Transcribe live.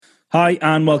Hi,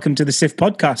 and welcome to the SIF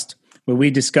podcast, where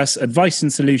we discuss advice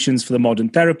and solutions for the modern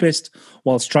therapist,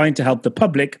 whilst trying to help the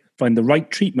public find the right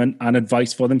treatment and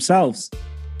advice for themselves.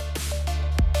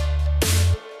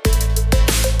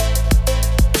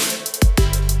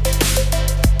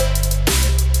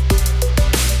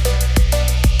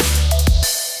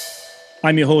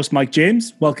 I'm your host, Mike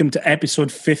James. Welcome to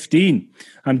episode 15.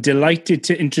 I'm delighted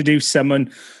to introduce someone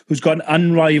who's got an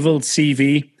unrivaled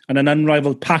CV and an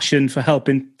unrivaled passion for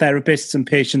helping therapists and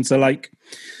patients alike.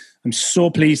 I'm so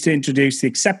pleased to introduce the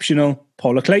exceptional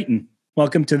Paula Clayton.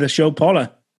 Welcome to the show,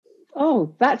 Paula.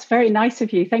 Oh, that's very nice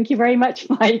of you. Thank you very much,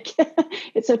 Mike.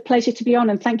 It's a pleasure to be on,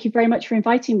 and thank you very much for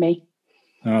inviting me.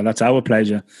 Oh, that's our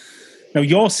pleasure. Now,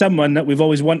 you're someone that we've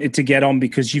always wanted to get on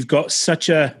because you've got such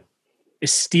a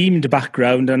esteemed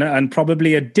background and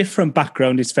probably a different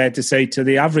background, it's fair to say, to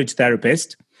the average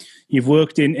therapist. You've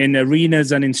worked in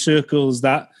arenas and in circles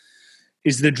that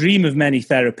is the dream of many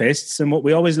therapists. And what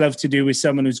we always love to do with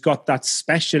someone who's got that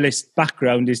specialist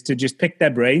background is to just pick their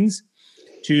brains,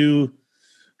 to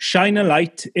shine a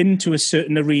light into a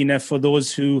certain arena for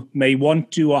those who may want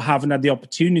to or haven't had the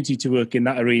opportunity to work in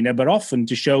that arena, but often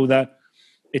to show that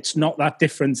it's not that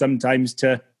different sometimes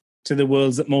to the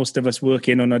worlds that most of us work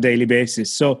in on a daily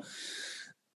basis. So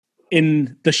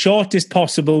in the shortest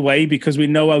possible way, because we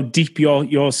know how deep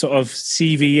your sort of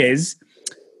CV is,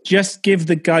 just give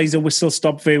the guys a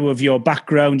whistle-stop view of your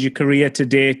background, your career to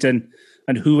date, and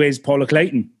who is Paula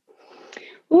Clayton?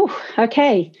 Oh,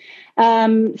 okay.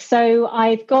 So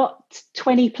I've got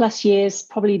 20 plus years,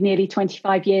 probably nearly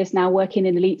 25 years now working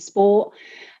in elite sport.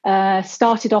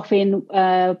 Started off in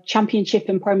championship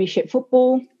and premiership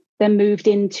football, then moved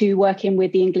into working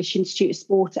with the English Institute of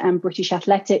Sport and British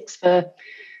Athletics for,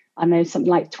 I don't know,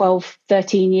 something like 12,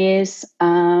 13 years.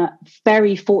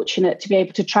 Very fortunate to be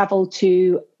able to travel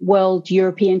to World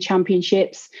European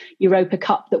Championships, Europa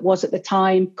Cup that was at the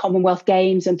time, Commonwealth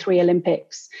Games and 3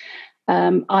 Olympics.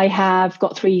 I have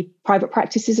got 3 private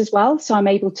practices as well. So I'm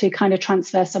able to kind of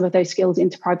transfer some of those skills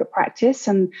into private practice.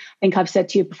 And I think I've said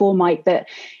to you before, Mike, that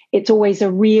it's always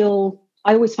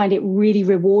I always find it really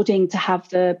rewarding to have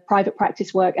the private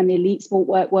practice work and the elite sport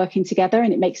work working together,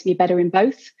 and it makes me better in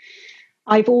both.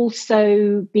 I've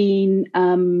also been,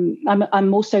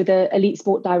 I'm also the elite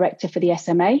sport director for the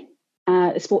SMA,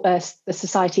 the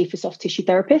Society for Soft Tissue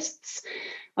Therapists.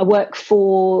 I work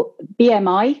for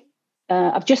BMI.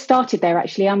 I've just started there,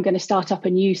 actually. I'm going to start up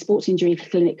a new sports injury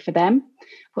clinic for them.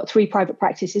 I've got 3 private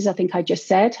practices, I think I just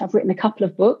said. I've written a couple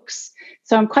of books,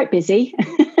 so I'm quite busy.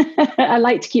 I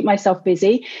like to keep myself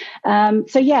busy.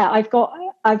 So yeah,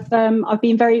 I've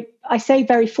been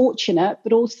very fortunate,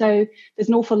 but also there's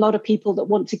an awful lot of people that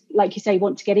want to, like you say,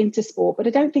 want to get into sport, but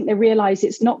I don't think they realize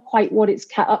it's not quite what it's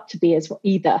cut up to be as well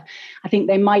either. I think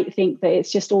they might think that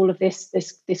it's just all of this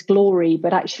glory,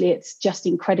 but actually it's just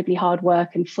incredibly hard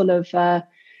work and full of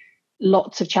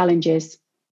lots of challenges.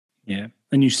 Yeah.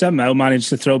 And you somehow managed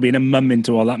to throw being a mum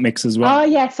into all that mix as well. Oh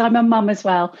yes, I'm a mum as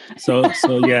well. So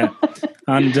yeah,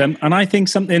 and I think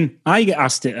something I get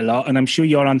asked it a lot, and I'm sure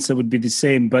your answer would be the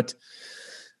same. But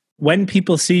when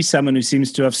people see someone who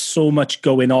seems to have so much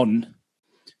going on,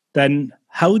 then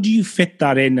how do you fit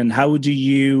that in, and how do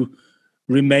you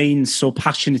remain so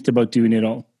passionate about doing it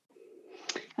all?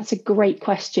 That's a great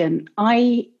question.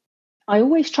 I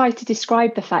always try to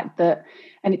describe the fact that,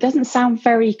 and it doesn't sound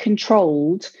very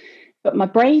controlled, but my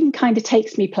brain kind of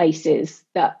takes me places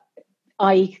that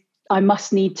I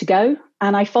must need to go,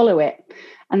 and I follow it.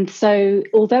 And so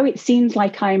although it seems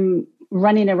like I'm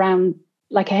running around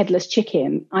like a headless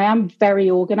chicken, I am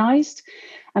very organized,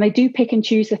 and I do pick and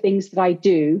choose the things that I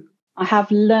do. I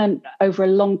have learned over a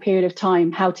long period of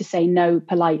time how to say no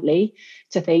politely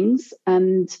to things.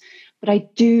 But I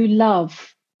do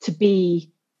love to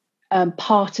be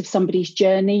part of somebody's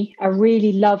journey. I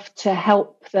really love to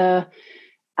help the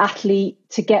athlete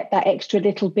to get that extra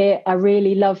little bit. I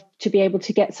really love to be able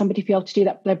to get somebody to be able to do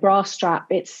that, their bra strap.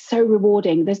 It's so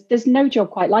rewarding. There's no job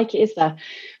quite like it, is there?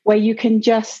 Where you can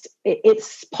just,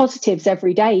 it's positives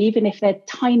every day, even if they're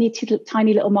tiny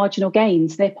little marginal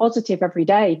gains, they're positive every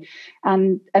day.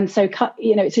 And so,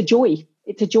 it's a joy.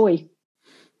 It's a joy.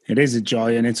 It is a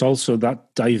joy. And it's also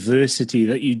that diversity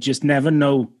that you just never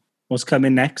know what's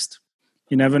coming next.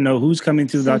 You never know who's coming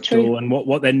through that door and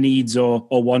what their needs or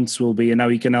wants will be and how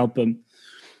you can help them.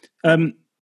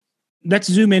 Let's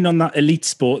zoom in on that elite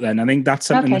sport then. I think that's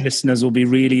something the listeners will be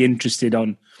really interested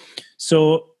on.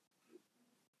 So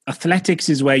athletics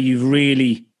is where you've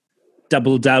really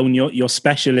doubled down your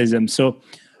specialism. So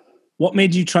what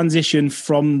made you transition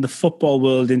from the football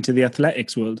world into the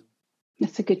athletics world?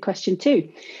 That's a good question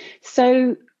too.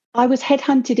 So I was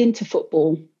headhunted into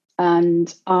football,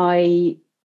 and I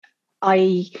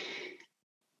I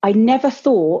never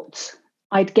thought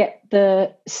I'd get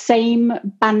the same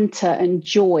banter and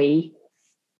joy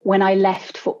when I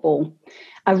left football.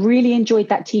 I really enjoyed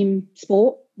that team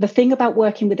sport. The thing about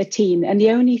working with a team, and the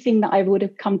only thing that I would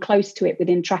have come close to it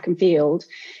within track and field,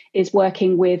 is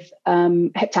working with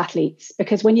heptathletes.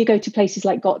 Because when you go to places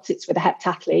like Gotzitz with a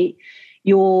heptathlete,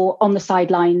 you're on the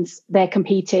sidelines, they're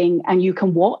competing, and you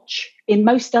can watch. In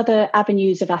most other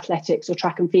avenues of athletics or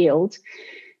track and field,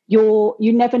 you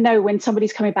never know when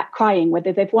somebody's coming back crying,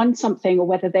 whether they've won something or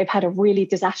whether they've had a really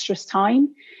disastrous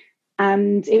time.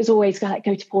 And it was always like,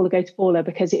 go to Paula,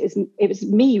 because it was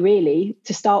me really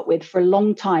to start with for a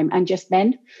long time, and just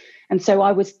men. And so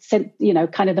I was sent,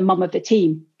 kind of the mum of the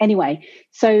team. Anyway,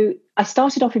 so I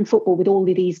started off in football with all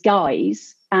of these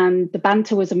guys, and the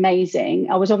banter was amazing.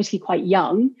 I was obviously quite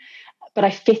young, but I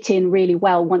fit in really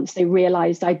well once they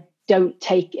realised I didn't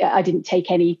take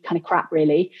any kind of crap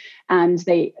really, and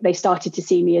they started to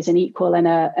see me as an equal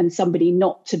and somebody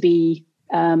not to be,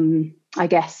 I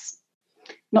guess,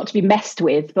 not to be messed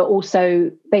with, but also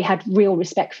they had real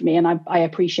respect for me, and I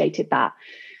appreciated that.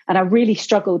 And I really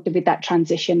struggled with that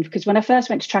transition, because when I first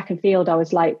went to track and field, I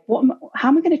was like, how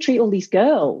am I going to treat all these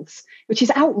girls? Which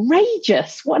is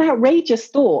outrageous. What an outrageous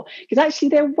thought, because actually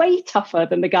they're way tougher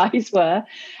than the guys were.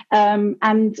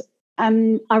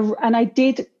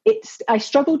 I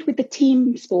struggled with the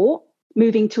team sport,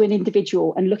 moving to an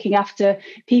individual and looking after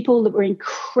people that were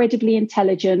incredibly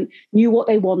intelligent, knew what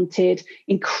they wanted,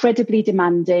 incredibly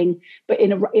demanding, but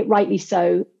rightly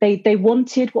so. They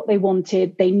wanted what they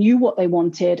wanted, they knew what they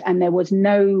wanted, and there was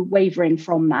no wavering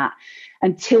from that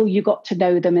until you got to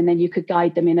know them, and then you could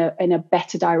guide them in a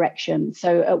better direction.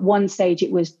 So at one stage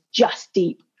it was just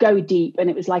go deep, and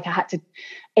it was like I had to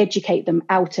educate them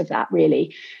out of that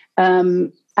really.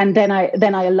 And then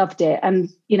I loved it. And,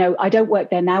 I don't work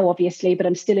there now, obviously, but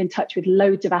I'm still in touch with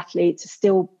loads of athletes.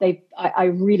 I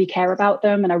really care about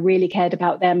them, and I really cared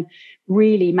about them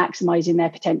really maximizing their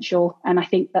potential. And I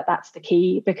think that that's the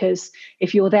key, because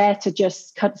if you're there to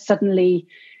just suddenly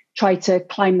try to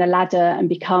climb the ladder and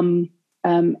become,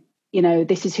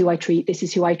 this is who I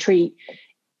treat,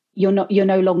 you're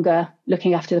no longer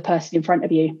looking after the person in front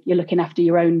of you. You're looking after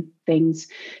your own things.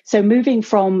 So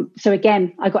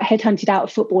again, I got headhunted out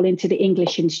of football into the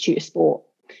English Institute of Sport,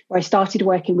 where I started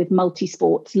working with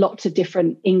multi-sports, lots of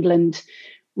different England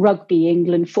rugby,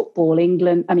 England football,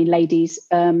 ladies,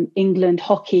 England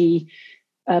hockey,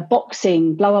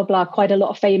 boxing, blah, blah, blah. Quite a lot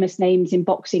of famous names in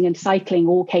boxing and cycling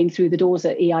all came through the doors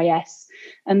at EIS.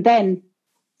 And then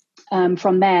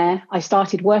from there, I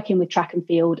started working with track and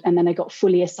field, and then I got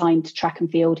fully assigned to track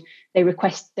and field. They were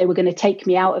going to take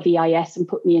me out of EIS and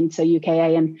put me into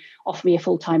UKA and offer me a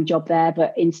full-time job there.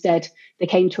 But instead, they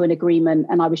came to an agreement,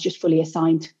 and I was just fully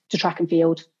assigned to track and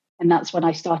field. And that's when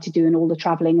I started doing all the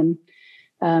traveling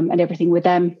and everything with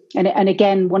them. And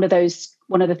again, one of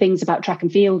the things about track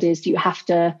and field is you have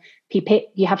to be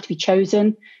picked, you have to be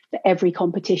chosen for every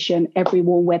competition, every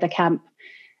warm weather camp,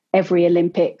 every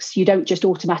Olympics. You don't just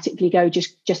automatically go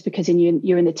just because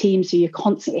you're in the team. So you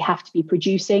constantly have to be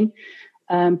producing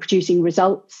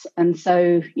results. And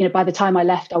so, by the time I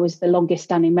left, I was the longest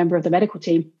standing member of the medical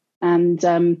team.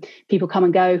 And people come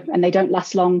and go, and they don't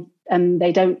last long. And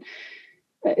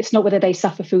it's not whether they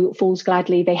suffer fools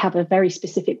gladly. They have a very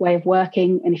specific way of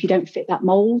working. And if you don't fit that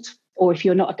mold, or if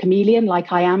you're not a chameleon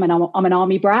like I am, and I'm an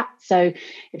army brat. So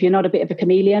if you're not a bit of a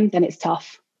chameleon, then it's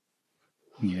tough.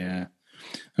 Yeah.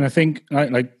 And I think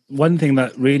like one thing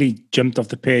that really jumped off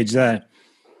the page there,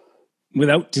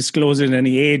 without disclosing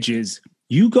any ages,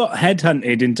 you got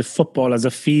headhunted into football as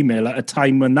a female at a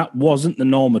time when that wasn't the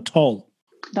norm at all.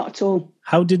 Not at all.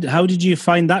 How did you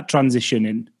find that transition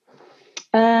in?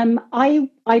 I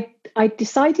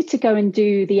decided to go and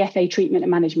do the FA treatment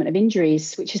and management of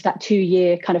injuries, which is that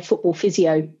 2-year kind of football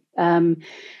physio.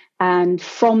 And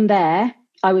from there,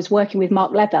 I was working with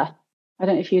Mark Leather. I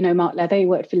don't know if you know Mark Leather. He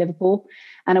worked for Liverpool.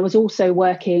 And I was also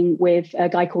working with a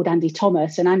guy called Andy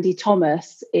Thomas. And Andy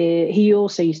Thomas, he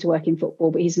also used to work in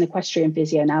football, but he's an equestrian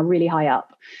physio now, really high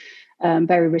up,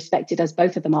 very respected, as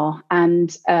both of them are.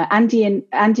 And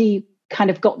Andy kind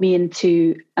of got me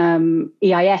into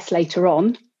EIS later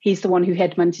on. He's the one who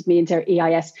headhunted me into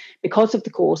EIS because of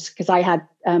the course, because I had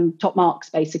top marks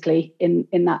basically in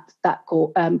that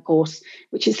course,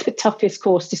 which is the toughest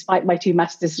course despite my 2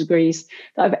 master's degrees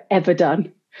that I've ever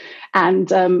done. And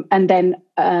then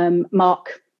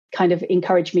Mark kind of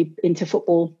encouraged me into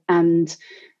football, and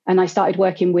I started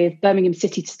working with Birmingham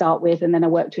City to start with, and then I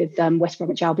worked with West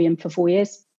Bromwich Albion for 4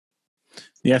 years.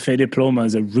 The FA diploma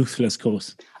is a ruthless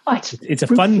course. Oh, it's a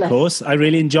fun course. I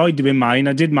really enjoyed doing mine.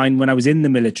 I did mine when I was in the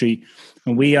military,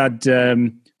 and we had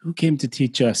who came to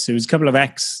teach us? It was a couple of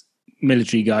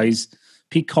ex-military guys.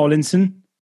 Pete Collinson.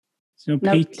 You know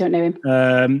No, Pete? don't know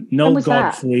him. Noel was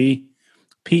that? Godfrey.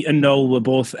 Pete and Noel were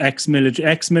both ex-military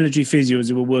physios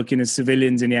who were working as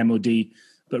civilians in the MOD,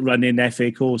 but running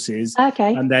FA courses.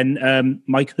 Okay. And then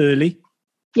Mike Hurley.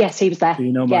 Yes, he was there. Do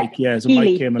you know Mike? Yeah, so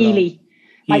Healy, Mike came along.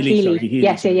 Mike Healy. Healy,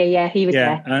 Yes, sorry. yeah. He was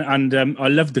there. And I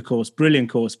loved the course. Brilliant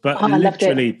course. But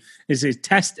literally, it's a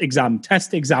test exam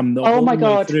the whole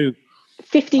way through.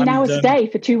 15 hours a day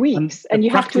for 2 weeks. And you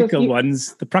have to...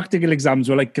 The practical exams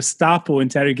were like Gestapo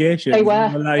interrogations. They were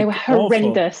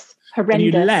horrendous. Horrendous. And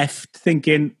you left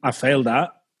thinking, I failed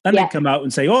that. Then they come out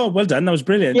and say, oh, well done, that was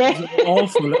brilliant. Yeah. It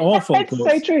was awful. It's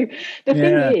so true. The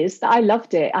thing is that I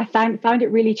loved it. I found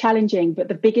it really challenging. But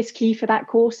the biggest key for that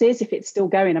course is, if it's still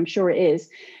going, I'm sure it is,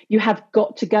 you have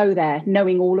got to go there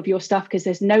knowing all of your stuff, because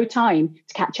there's no time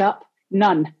to catch up.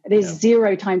 None. There's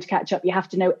zero time to catch up. You have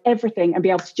to know everything and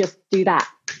be able to just do that.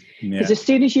 Because as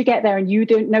soon as you get there and you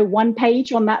don't know one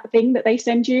page on that thing that they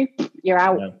send you, you're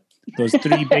out. Yeah. Those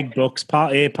 3 big books,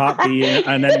 part A, part B,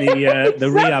 and then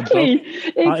the rehab book.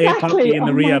 Part A, part B, and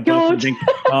the rehab book. And think,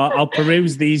 I'll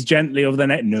peruse these gently over the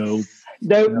net. No,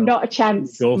 not a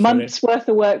chance. Months worth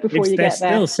of work before you get there.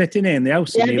 They're still sitting in the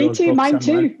house. Yeah, me too. Mine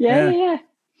too. Yeah.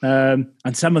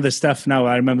 And some of the stuff now,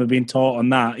 I remember being taught on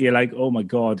that. You're like, oh my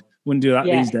God, wouldn't do that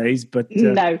these days. But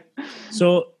no.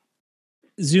 So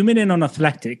zooming in on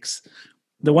athletics,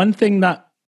 the one thing that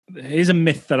is a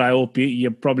myth that I hope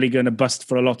you're probably going to bust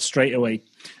for a lot straight away.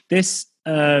 This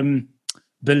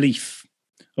belief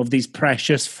of these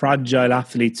precious, fragile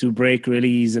athletes who break really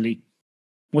easily.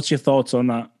 What's your thoughts on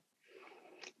that?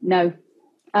 No.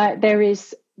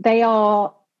 They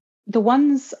are the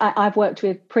ones I've worked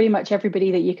with, pretty much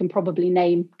everybody that you can probably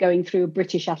name going through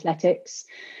British athletics.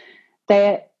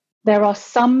 There are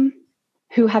some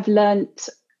who have learnt,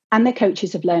 and their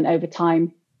coaches have learnt over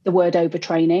time, the word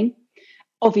overtraining.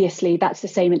 Obviously, that's the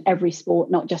same in every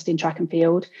sport, not just in track and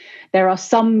field. There are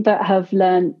some that have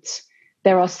learnt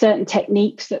there are certain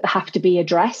techniques that have to be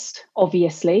addressed,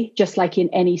 obviously, just like in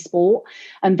any sport.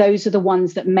 And those are the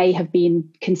ones that may have been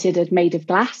considered made of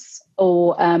glass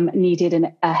or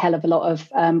needed a hell of a lot of,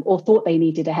 or thought they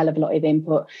needed a hell of a lot of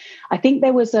input. I think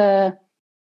there was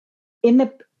in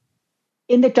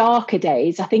the darker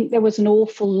days, I think there was an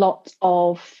awful lot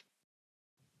of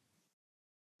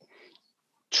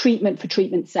treatment for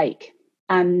treatment's sake.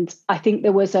 And I think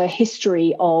there was a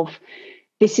history of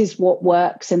this is what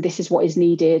works and this is what is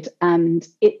needed. And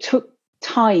it took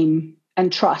time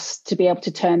and trust to be able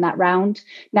to turn that round.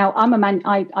 Now,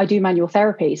 I do manual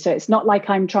therapy, so it's not like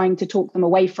I'm trying to talk them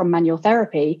away from manual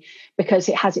therapy, because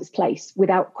it has its place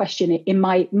without question. In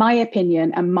my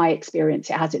opinion and my experience,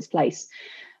 it has its place.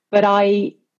 But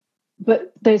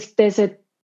there's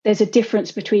a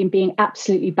difference between being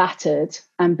absolutely battered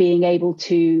and being able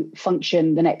to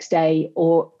function the next day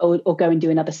or go and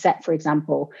do another set, for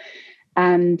example.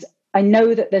 And I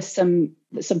know that there's some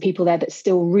people there that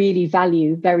still really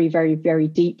value very, very, very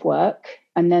deep work.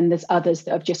 And then there's others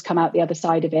that have just come out the other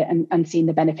side of it and seen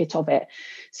the benefit of it.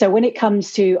 So when it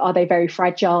comes to, are they very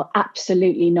fragile?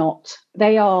 Absolutely not.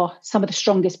 They are some of the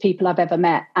strongest people I've ever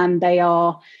met. And they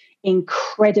are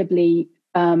incredibly,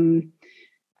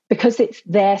 because it's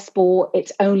their sport,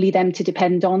 it's only them to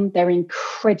depend on. They're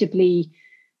incredibly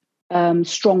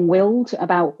strong-willed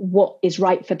about what is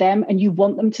right for them, and you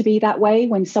want them to be that way.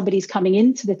 When somebody's coming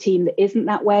into the team that isn't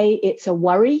that way, it's a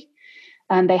worry,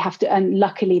 and they have to. And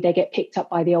luckily, they get picked up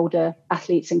by the older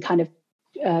athletes and kind of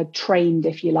trained,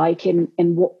 if you like, in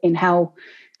how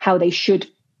they should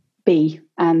be.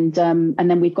 And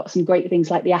then we've got some great things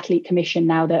like the Athlete Commission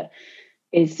now that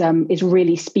is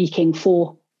really speaking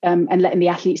for and letting the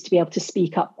athletes to be able to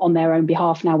speak up on their own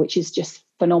behalf now, which is just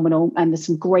phenomenal. And there's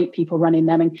some great people running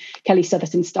them, and Kelly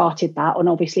Sutherton started that, and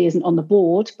obviously isn't on the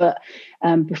board, but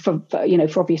for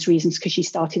obvious reasons, because she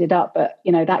started it up. But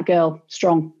that girl,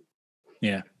 strong.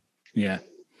 Yeah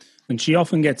And she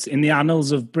often gets in the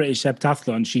annals of British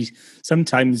heptathlon. She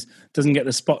sometimes doesn't get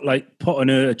the spotlight put on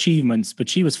her achievements, but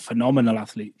she was a phenomenal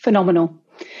athlete. Phenomenal.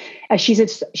 She's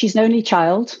an only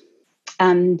child,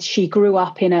 and she grew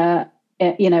up in a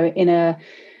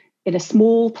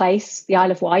small place, the Isle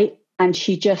of Wight. And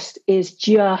she's just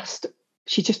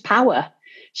power.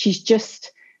 She's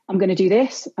just, I'm going to do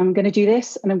this, I'm going to do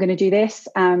this, and I'm going to do this.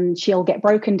 And she'll get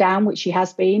broken down, which she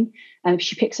has been. And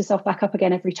she picks herself back up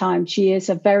again every time. She is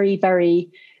a very, very,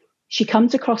 she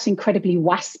comes across incredibly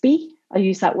waspy. I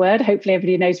use that word. Hopefully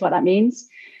everybody knows what that means.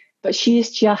 But she is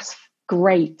just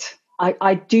great.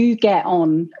 I do get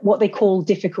on what they call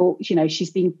difficult.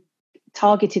 She's been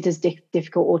targeted as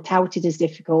difficult or touted as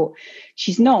difficult.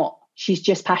 She's not. She's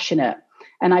just passionate.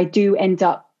 And I do end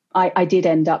up I did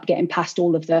end up getting past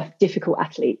all of the difficult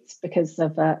athletes because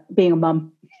of being a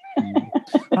mum.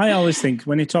 I always think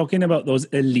when you're talking about those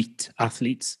elite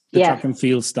athletes, the track and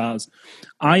field stars,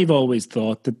 I've always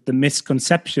thought that the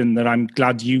misconception that I'm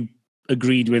glad you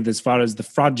agreed with as far as the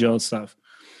fragile stuff,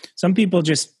 some people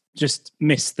just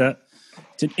miss that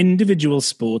it's an individual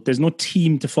sport. There's no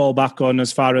team to fall back on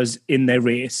as far as in their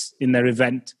race, in their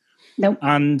event. Nope.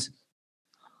 And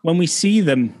when we see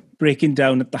them breaking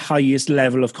down at the highest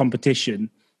level of competition,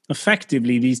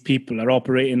 effectively these people are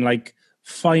operating like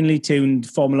finely tuned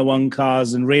Formula One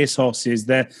cars and racehorses.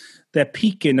 They're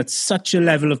peaking at such a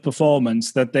level of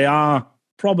performance that they are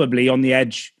probably on the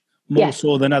edge more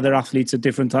so than other athletes at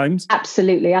different times.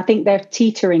 Absolutely. I think they're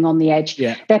teetering on the edge.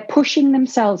 Yeah. They're pushing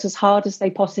themselves as hard as they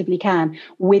possibly can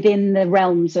within the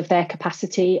realms of their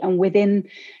capacity and within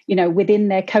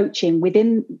their coaching,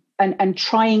 and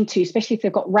trying to, especially if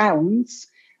they've got rounds,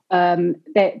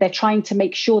 they're trying to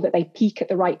make sure that they peak at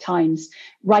the right times,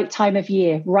 right time of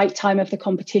year, right time of the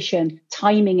competition.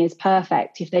 Timing is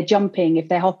perfect. If they're jumping, if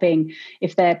they're hopping,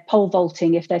 if they're pole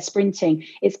vaulting, if they're sprinting,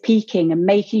 it's peaking and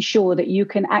making sure that you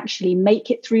can actually make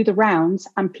it through the rounds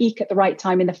and peak at the right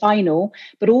time in the final,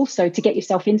 but also to get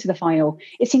yourself into the final.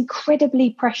 It's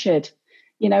incredibly pressured,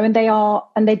 and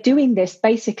they're doing this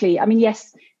basically. I mean,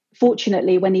 yes,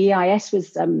 fortunately, when the EIS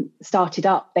was started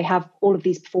up, they have all of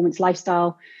these performance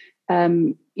lifestyle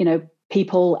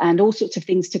people and all sorts of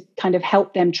things to kind of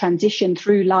help them transition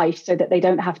through life so that they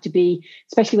don't have to be,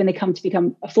 especially when they come to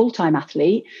become a full-time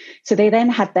athlete. So they then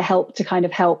had the help to kind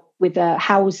of help with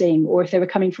housing, or if they were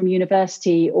coming from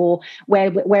university, or where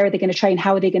are they going to train?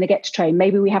 How are they going to get to train?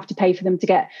 Maybe we have to pay for them to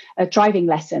get a driving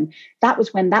lesson. That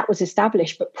was when that was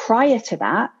established. But prior to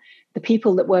that, the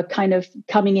people that were kind of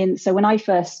coming in. So when I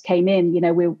first came in,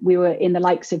 we were in the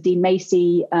likes of Dean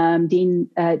Macy,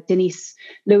 Denise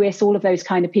Lewis, all of those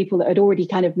kind of people that had already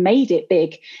kind of made it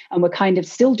big and were kind of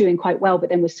still doing quite well, but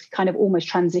then was kind of almost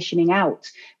transitioning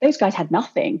out. Those guys had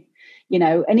nothing,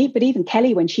 but even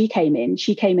Kelly, when she came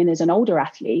in as an older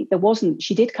athlete.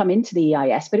 She did come into the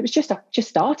EIS, but it was just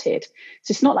started.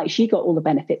 So it's not like she got all the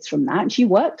benefits from that. And she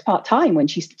worked part-time when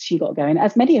she got going,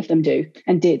 as many of them do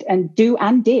and did.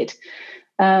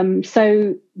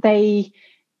 So they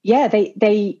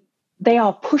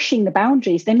are pushing the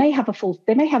boundaries. They may have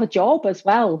a job as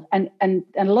well. And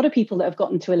a lot of people that have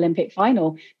gotten to Olympic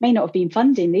final may not have been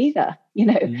funding either,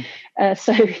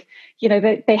 So,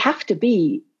 they have to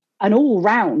be an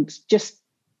all-round, just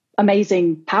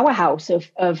amazing powerhouse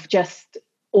of just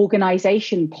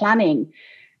organization, planning,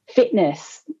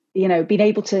 fitness, being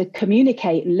able to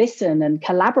communicate and listen and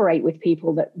collaborate with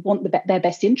people that want their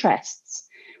best interests.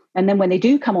 And then when they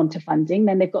do come onto funding,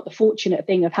 then they've got the fortunate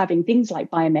thing of having things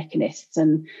like biomechanists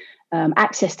and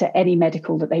access to any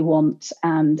medical that they want,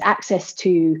 and access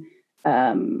to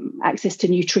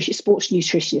nutrition, sports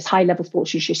nutritionists, high-level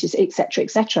sports nutritionists,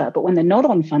 et cetera. But when they're not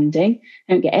on funding,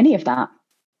 they don't get any of that.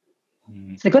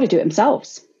 So they've got to do it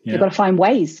themselves. Yeah. They've got to find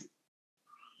ways.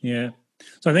 Yeah.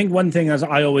 So I think one thing as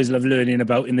I always love learning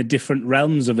about in the different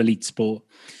realms of elite sport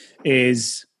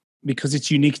is, because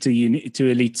it's unique to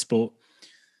elite sport,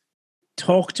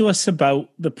 talk to us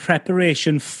about the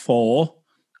preparation for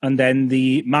and then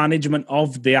the management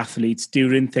of the athletes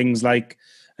during things like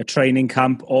a training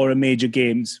camp or a major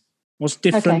games. What's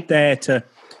different there to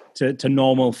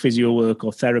normal physio work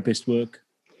or therapist work?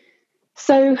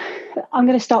 So I'm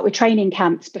going to start with training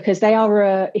camps, because they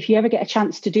are, if you ever get a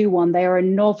chance to do one, they are a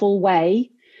novel way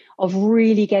of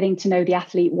really getting to know the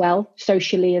athlete well,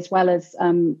 socially as well as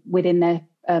within their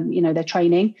their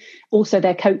training, also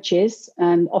their coaches,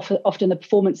 and often the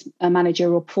performance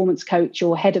manager or performance coach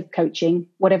or head of coaching,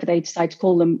 whatever they decide to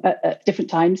call them at different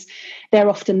times, they're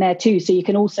often there too. So you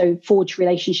can also forge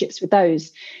relationships with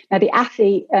those. Now, the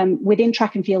athlete within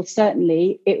track and field,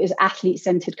 certainly it was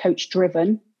athlete-centered,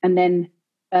 coach-driven, and then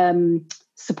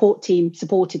support team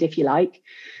supported, if you like.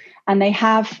 And they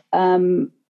have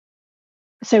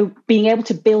so being able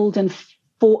to build and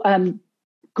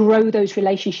grow those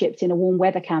relationships in a warm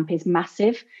weather camp is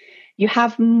massive. You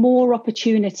have more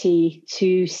opportunity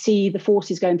to see the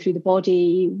forces going through the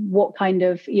body, what kind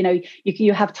of,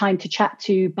 you have time to chat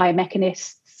to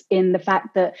biomechanists, in the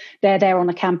fact that they're there on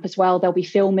the camp as well. They'll be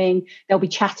filming, they'll be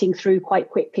chatting through quite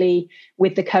quickly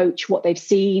with the coach what they've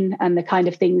seen and the kind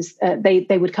of things they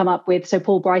would come up with. So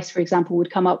Paul Bryce, for example, would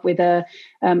come up with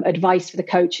advice for the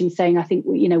coach and saying, I think,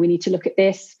 we need to look at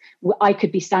this. I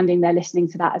could be standing there listening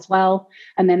to that as well.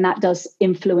 And then that does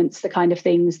influence the kind of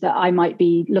things that I might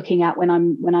be looking at when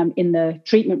I'm in the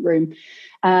treatment room.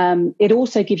 It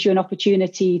also gives you an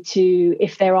opportunity to,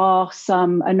 if there are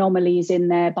some anomalies in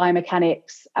their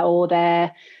biomechanics or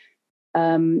their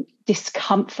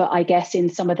discomfort, I guess, in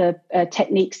some of the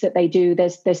techniques that they do.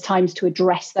 There's times to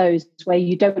address those where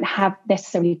you don't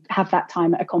necessarily have that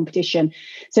time at a competition.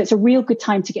 So it's a real good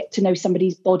time to get to know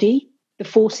somebody's body, the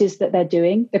forces that they're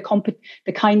doing,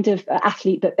 the kind of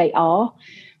athlete that they are,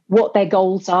 what their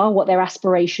goals are, what their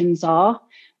aspirations are,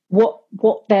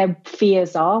 what their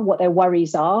fears are, what their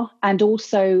worries are, and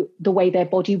also the way their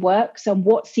body works and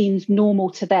what seems normal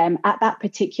to them at that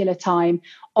particular time,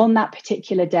 on that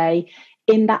particular day,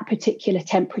 in that particular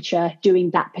temperature,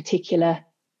 doing that particular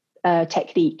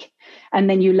technique. And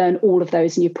then you learn all of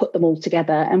those and you put them all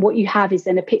together. And what you have is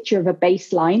then a picture of a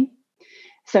baseline.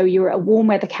 So you're at a warm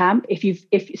weather camp.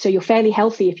 So you're fairly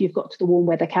healthy if you've got to the warm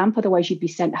weather camp, otherwise you'd be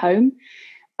sent home.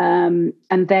 And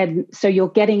then, so you're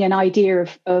getting an idea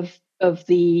of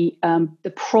the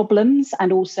problems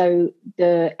and also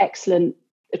the excellent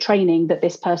training that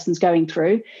this person's going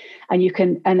through, and you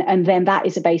can, and then that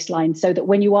is a baseline, so that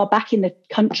when you are back in the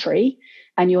country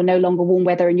and you're no longer warm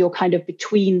weather and you're kind of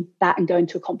between that and going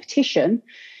to a competition,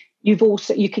 you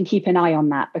can keep an eye on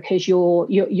that, because you're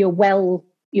well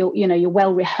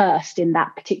rehearsed in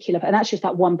that particular, and that's just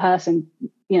that one person,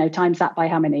 times that by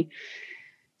how many.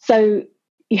 So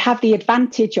you have the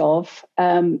advantage of,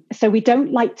 so we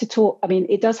don't like to talk, I mean,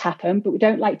 it does happen, but we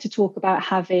don't like to talk about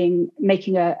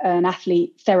making an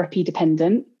athlete therapy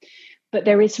dependent, but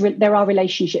there are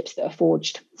relationships that are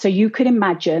forged. So you could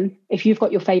imagine if you've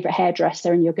got your favorite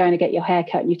hairdresser and you're going to get your hair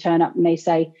cut and you turn up and they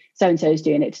say, so-and-so is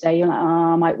doing it today. You're like,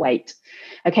 I might wait.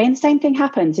 Okay. And the same thing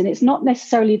happens. And it's not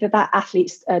necessarily that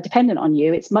athlete's dependent on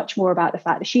you. It's much more about the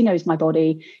fact that she knows my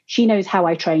body. She knows how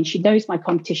I train. She knows my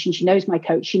competition. She knows my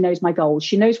coach. She knows my goals.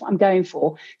 She knows what I'm going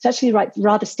for. It's actually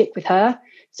rather stick with her.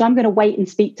 So I'm going to wait and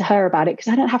speak to her about it,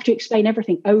 because I don't have to explain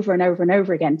everything over and over and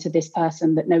over again to this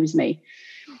person that knows me.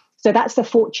 So that's the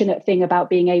fortunate thing about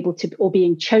being able to, or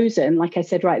being chosen, like I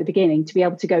said right at the beginning, to be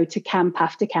able to go to camp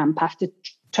after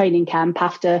training camp,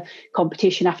 after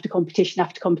competition, after competition,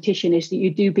 after competition, is that you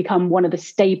do become one of the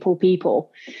staple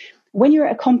people. When you're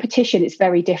at a competition, it's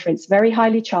very different. It's very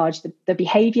highly charged. The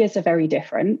behaviors are very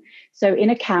different. So in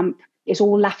a camp, it's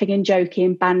all laughing and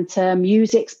joking, banter,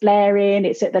 music's blaring,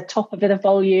 it's at the top of the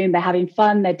volume, they're having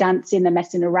fun, they're dancing, they're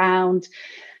messing around.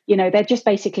 They're just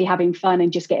basically having fun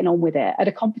and just getting on with it. At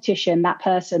a competition, that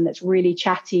person that's really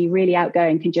chatty, really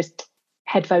outgoing can just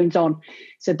headphones on.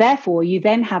 So therefore, you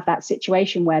then have that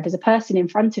situation where there's a person in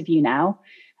front of you now,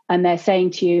 and they're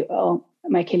saying to you, oh,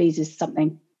 my Achilles is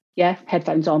something. Yeah,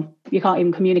 headphones on. You can't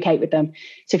even communicate with them.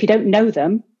 So if you don't know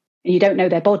them, and you don't know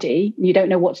their body, and you don't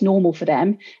know what's normal for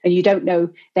them, and you don't know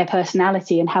their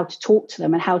personality and how to talk to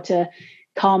them and how to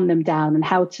calm them down and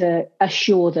how to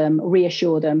assure them,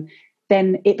 reassure them,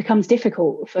 then it becomes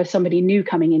difficult for somebody new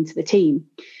coming into the team.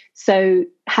 So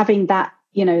having that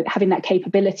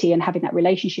capability and having that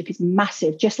relationship is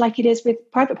massive, just like it is with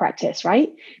private practice, right?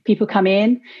 People come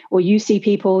in, or you see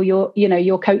people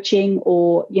you're coaching,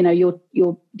 or you're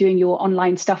doing your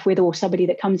online stuff with, or somebody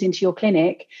that comes into your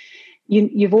clinic.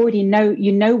 You've already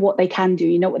know what they can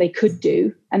do, what they could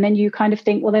do, and then you kind of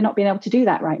think, well, they're not being able to do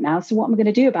that right now, so what am I going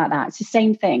to do about that? It's the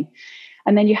same thing.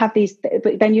 And then you have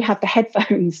the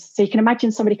headphones. So you can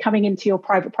imagine somebody coming into your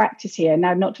private practice here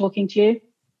now, not talking to you,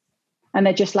 and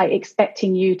they're just like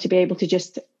expecting you to be able to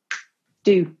just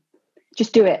do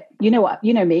it. You know what?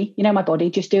 You know me. You know my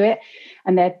body. Just do it.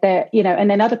 And they're and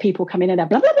then other people come in and they're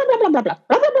blah blah blah blah blah blah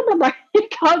blah blah blah blah. You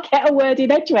can't get a word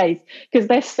in edgeways because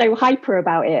they're so hyper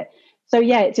about it. So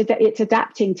yeah, it's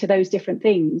adapting to those different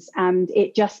things, and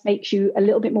it just makes you a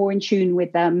little bit more in tune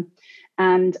with them.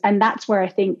 And that's where I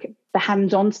think the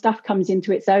hands-on stuff comes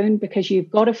into its own, because you've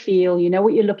got to feel,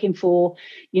 what you're looking for,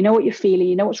 what you're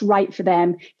feeling, what's right for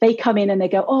them. They come in and they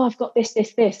go, oh, I've got this.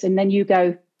 And then you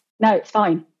go, no, it's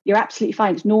fine. You're absolutely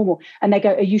fine. It's normal. And they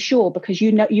go, are you sure? Because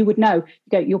you would know. You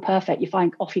go, you're perfect. You're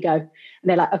fine. Off you go. And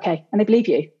they're like, okay. And they believe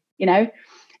you,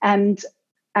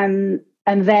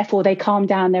 and therefore they calm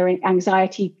down. Their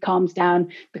anxiety calms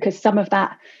down, because some of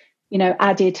that,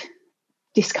 added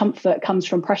discomfort comes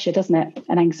from pressure, doesn't it?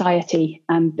 And anxiety,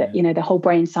 and the whole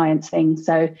brain science thing.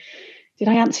 So did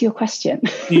I answer your question?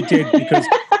 You did, because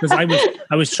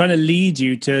I was trying to lead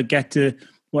you to get to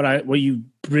what you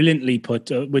brilliantly put,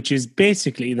 which is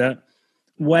basically that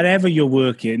wherever you're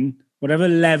working, whatever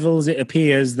levels it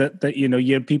appears that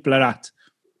your people are at,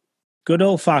 good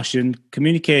old fashioned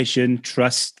communication,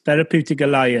 trust, therapeutic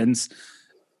alliance,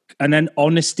 and then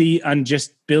honesty, and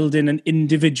just building an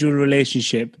individual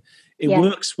relationship. It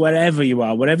works wherever you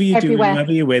are, whatever you do,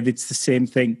 whoever you're with, it's the same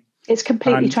thing. It's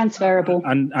completely transferable.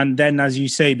 And then, as you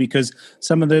say, because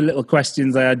some of the little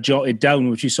questions I had jotted down,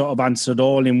 which you sort of answered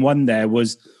all in one there,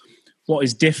 was what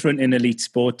is different in elite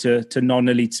sport to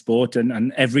non-elite sport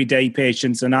and everyday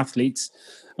patients and athletes,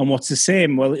 and what's the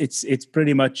same. Well, it's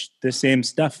pretty much the same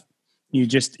stuff. You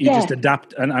just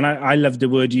adapt. And I love the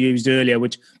word you used earlier,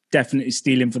 which definitely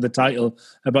stealing for the title,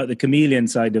 about the chameleon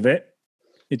side of it.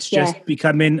 It's just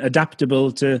becoming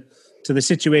adaptable to the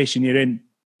situation you're in.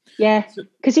 Yeah,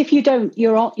 because if you don't,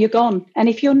 you're gone. And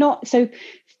if you're not, so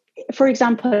for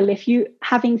example, if you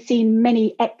having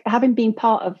been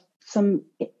part of some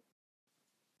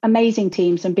amazing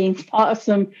teams and being part of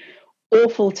some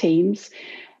awful teams,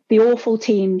 the awful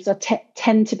teams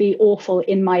tend to be awful,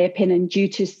 in my opinion, due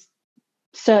to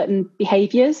certain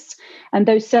behaviors, and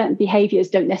those certain behaviors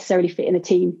don't necessarily fit in a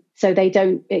team. So they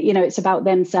don't, it's about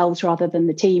themselves rather than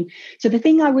the team. So the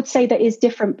thing I would say that is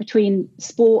different between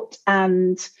sport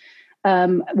and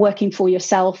working for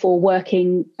yourself, or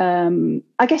working,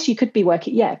 I guess you could be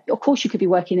working, of course you could be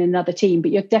working in another team,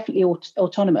 but you're definitely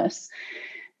autonomous.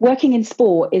 Working in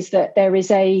sport is that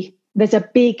there's a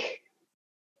big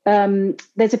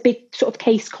sort of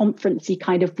case conferencey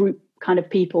kind of group kind of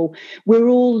people. We're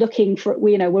all looking for,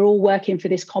 we're all working for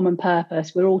this common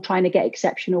purpose. We're all trying to get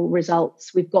exceptional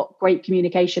results. We've got great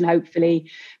communication,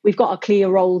 hopefully. We've got our clear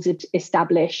roles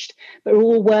established, but we're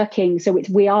all working. So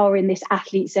we are in this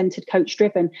athlete-centered,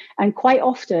 coach-driven. And quite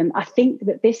often, I think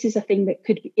that this is a thing that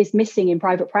is missing in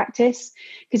private practice.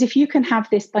 Because if you can have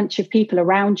this bunch of people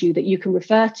around you that you can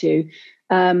refer to,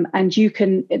 and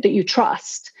that you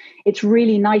trust, it's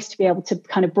really nice to be able to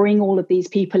kind of bring all of these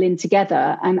people in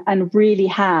together and really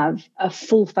have a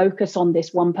full focus on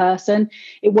this one person.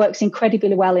 It works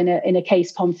incredibly well in a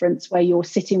case conference where you're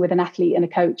sitting with an athlete and a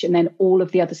coach and then all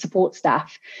of the other support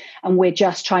staff, and we're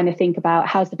just trying to think about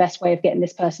how's the best way of getting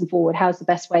this person forward, how's the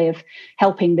best way of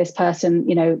helping this person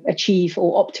achieve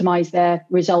or optimize their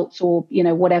results, or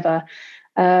whatever.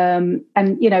 And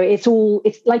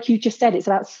it's like you just said, it's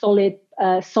about solid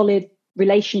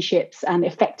relationships and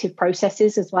effective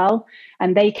processes as well,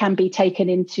 and they can be taken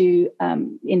into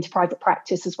private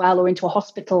practice as well, or into a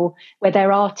hospital where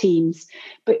there are teams.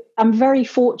 But I'm very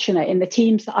fortunate in the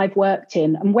teams that I've worked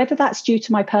in, and whether that's due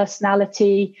to my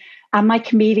personality and my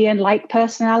chameleon-like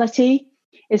personality,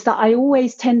 is that I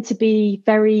always tend to be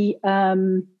very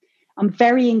I'm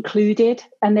very included,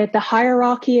 and the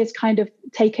hierarchy is kind of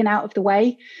taken out of the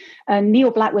way. And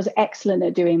Neil Black was excellent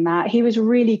at doing that. He was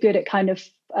really good at kind of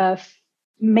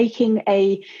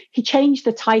he changed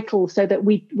the title so that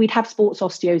we'd have sports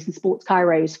osteos and sports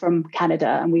chiros from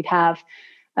Canada, and we'd have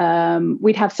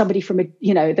somebody from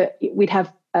we'd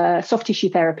have soft tissue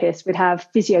therapists, we'd have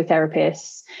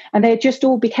physiotherapists, and they just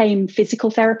all became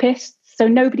physical therapists. So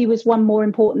nobody was one more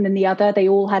important than the other. They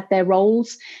all had their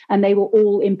roles, and they were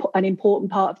all an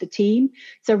important part of the team.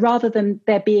 So rather than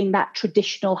there being that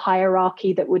traditional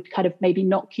hierarchy that would kind of maybe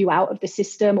knock you out of the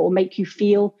system or make you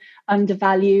feel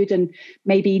undervalued and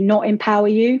maybe not empower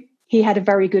you, he had a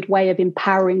very good way of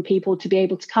empowering people to be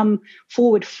able to come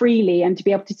forward freely and to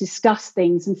be able to discuss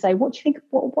things and say, what do you think?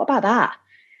 What about that?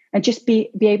 And just be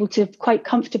able to quite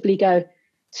comfortably go,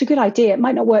 it's a good idea. It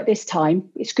might not work this time.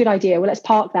 It's a good idea. Well, let's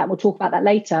park that and we'll talk about that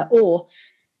later. Or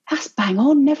that's bang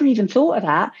on. Never even thought of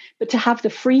that. But to have the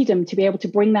freedom to be able to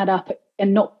bring that up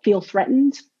and not feel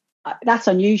threatened, that's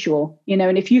unusual,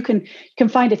 And if you can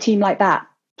find a team like that,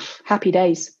 happy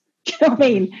days. Do you know what I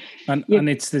mean? And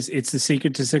it's the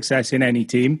secret to success in any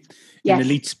team. Yes. In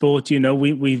elite sport,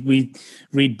 we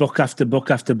read book after book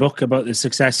after book about the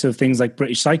success of things like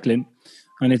British cycling,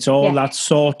 and it's all that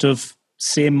sort of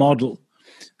same model.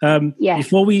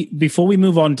 Before we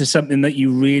move on to something that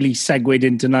you really segued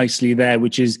into nicely there,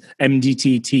 which is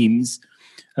MDT teams,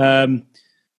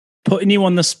 putting you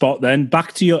on the spot then,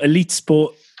 back to your elite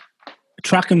sport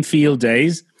track and field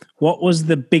days, what was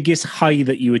the biggest high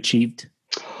that you achieved?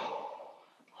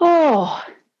 Oh,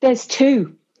 there's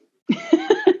two.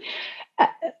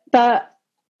 But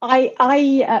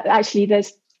I actually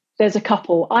there's a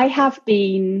couple. I have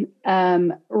been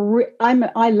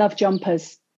I love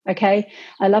jumpers. Okay,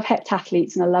 I love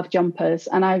heptathletes and I love jumpers,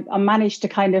 and I managed to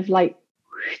kind of like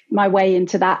my way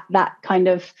into that kind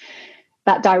of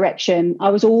that direction.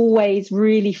 I was always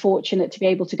really fortunate to be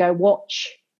able to go watch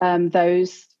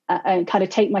those and kind of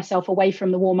take myself away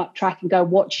from the warm-up track and go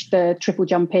watch the triple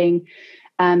jumping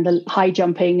and the high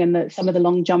jumping and some of the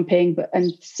long jumping,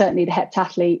 and certainly the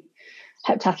heptathlon.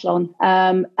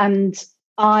 And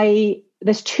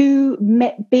there's two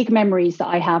big memories that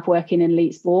I have working in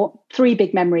elite sport. Three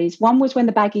big memories. One was when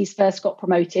the Baggies first got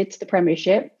promoted to the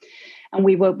Premiership, and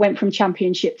we went from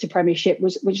Championship to Premiership,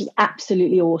 which was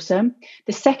absolutely awesome.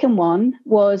 The second one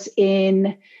was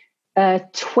in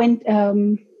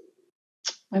when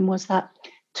was that?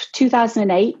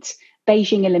 2008.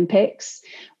 Beijing Olympics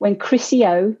when Chrissy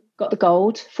O got the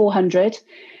gold 400.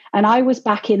 And I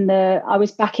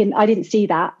didn't see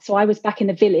that. So I was back in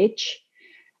the village,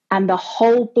 and the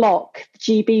whole block,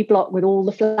 GB block, with all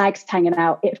the flags hanging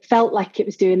out, it felt like it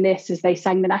was doing this as they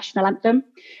sang the national anthem.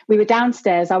 We were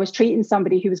downstairs. I was treating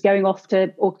somebody who was going off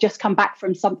or just come back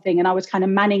from something. And I was kind of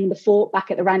manning the fort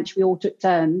back at the ranch. We all took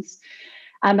turns.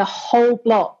 And the whole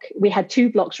block, we had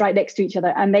 2 blocks right next to each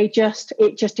other, and it just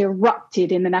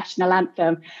erupted in the national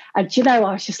anthem. And I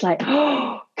was just like,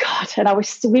 oh God. And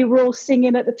we were all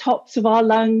singing at the tops of our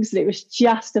lungs, and it was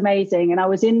just amazing. And I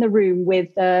was in the room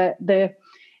with the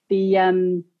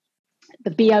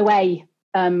BOA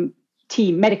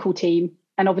team, medical team.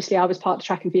 And obviously I was part of the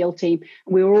track and field team,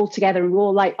 and we were all together, and we were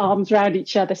all like arms around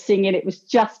each other singing. It was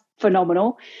just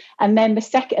phenomenal. And then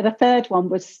the third one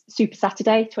was Super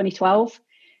Saturday 2012.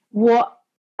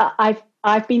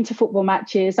 I've been to football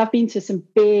matches. I've been to some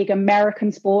big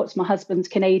American sports. My husband's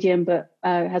Canadian, but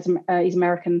he's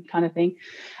American kind of thing.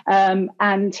 And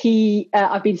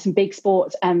I've been to some big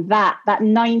sports, and that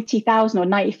 90,000 or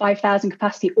 95,000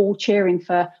 capacity, all cheering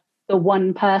for the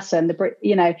one person,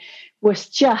 was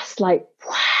just like,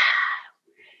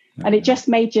 wow. And it just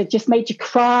made you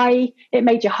cry. It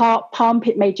made your heart pump.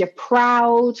 It made you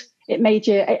proud. It made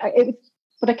you,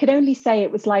 but I could only say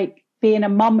it was like being a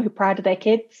mum who's proud of their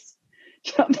kids.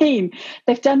 Do you know what I mean?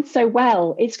 They've done so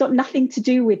well. It's got nothing to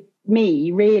do with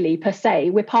me, really, per se.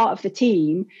 We're part of the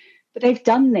team, but they've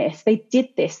done this. They did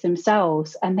this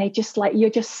themselves, and they just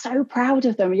you're just so proud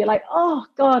of them. You're like, oh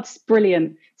God, it's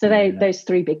brilliant. So those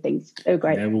 3 big things, they were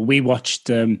great. Yeah, well, we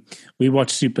watched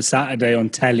Super Saturday on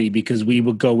telly because we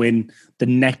would go in the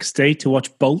next day to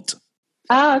watch Bolt.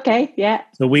 Oh, okay, yeah.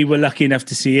 So we were lucky enough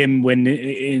to see him win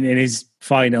in his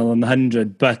final on the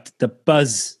 100, but the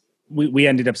buzz, we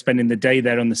ended up spending the day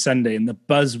there on the Sunday, and the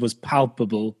buzz was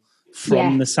palpable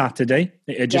from the Saturday.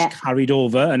 It had just carried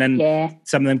over, and then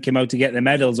some of them came out to get their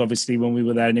medals, obviously, when we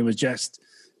were there, and it was just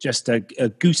a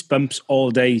goosebumps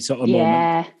all day sort of moment.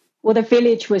 Yeah, well, the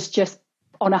village was just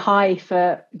on a high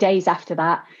for days after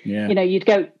that. Yeah. You'd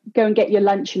go and get your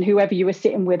lunch, and whoever you were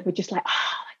sitting with were just like,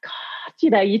 oh my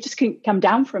God, you just couldn't come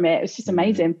down from it. It was just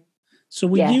amazing. So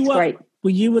were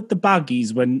you at the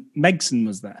Baggies when Megson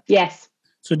was there? Yes.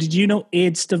 So did you know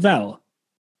Aid Stavell?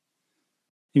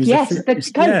 He was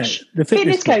the coach, the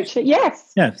fitness coach.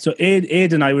 Yes. Yeah. So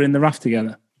Aid and I were in the raft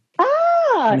together.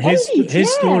 And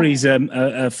his story's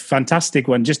a fantastic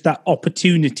one. Just that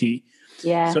opportunity.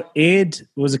 Yeah. So Aid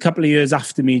was a couple of years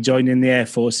after me joining the Air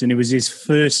Force, and it was his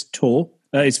first tour,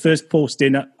 his first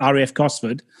posting at RAF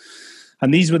Cosford.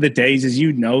 And these were the days, as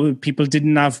you know, people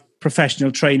didn't have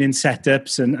professional training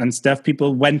setups and stuff.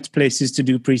 People went places to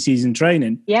do pre-season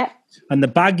training. Yeah. And the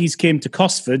Baggies came to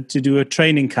Cosford to do a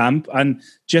training camp, and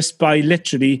just by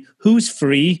literally who's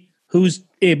free, who's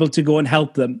able to go and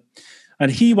help them.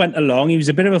 And he went along. He was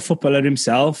a bit of a footballer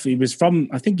himself. He was from,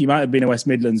 I think he might have been a West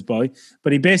Midlands boy,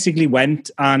 but he basically went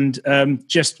and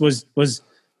just was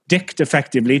dicked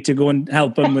effectively to go and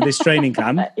help him with his training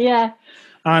camp. Yeah.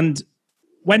 And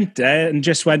went there and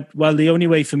just went, well, the only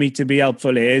way for me to be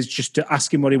helpful is just to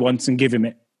ask him what he wants and give him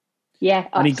it. Yeah,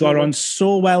 absolutely. And he got on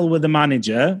so well with the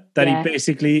manager that he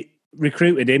basically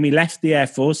recruited him. He left the Air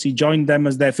Force. He joined them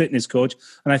as their fitness coach.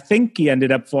 And I think he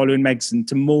ended up following Megson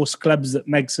to most clubs that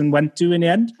Megson went to in the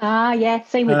end. Yeah,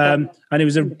 same with them. And it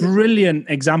was a brilliant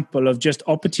example of just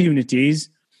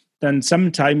opportunities. And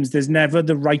sometimes there's never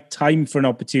the right time for an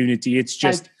opportunity. It's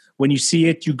just when you see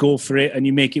it, you go for it and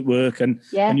you make it work. And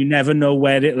you never know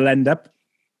where it'll end up.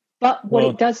 But what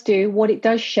it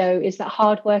does show is that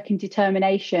hard work and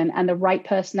determination and the right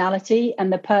personality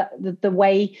and the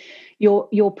way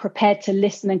you're prepared to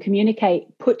listen and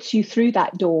communicate puts you through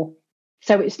that door.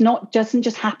 So doesn't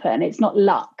just happen. It's not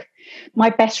luck. My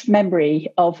best memory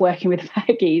of working with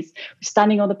Baggies was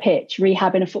standing on the pitch,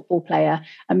 rehabbing a football player,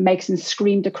 and Megson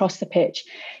screamed across the pitch,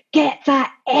 "Get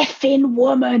that effing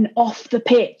woman off the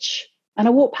pitch." And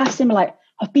I walked past him like,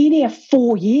 "I've been here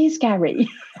 4 years, Gary."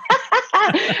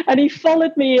 And he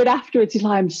followed me in afterwards. He's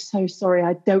like, "I'm so sorry.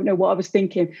 I don't know what I was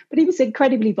thinking." But he was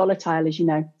incredibly volatile, as you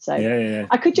know. So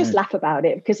I could just laugh about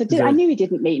it because I knew he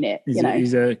didn't mean it.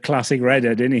 He's a classic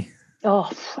redhead, isn't he?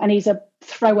 Oh, and he's a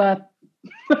thrower.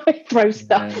 Throw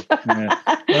stuff.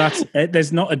 Well,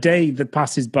 there's not a day that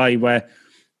passes by where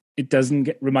it doesn't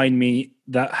remind me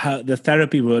that the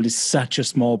therapy world is such a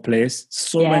small place.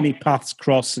 So many paths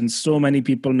cross and so many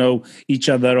people know each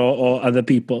other or other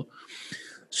people.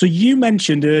 So you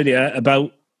mentioned earlier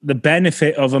about the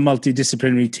benefit of a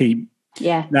multidisciplinary team.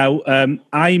 Yeah. Now,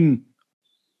 I'm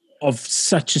of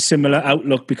such a similar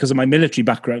outlook because of my military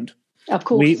background. Of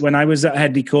course. When I was at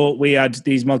Headley Court, we had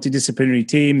these multidisciplinary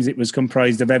teams. It was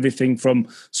comprised of everything from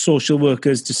social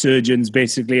workers to surgeons,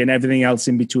 basically, and everything else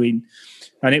in between.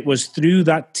 And it was through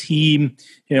that team,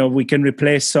 we can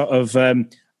replace sort of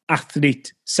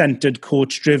athlete-centered,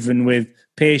 coach-driven with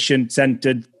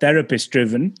patient-centered,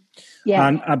 therapist-driven.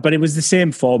 Yeah. But it was the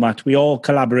same format. We all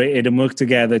collaborated and worked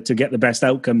together to get the best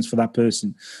outcomes for that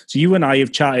person. So you and I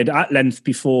have chatted at length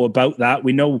before about that.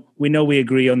 We know we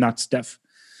agree on that stuff.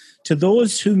 To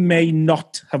those who may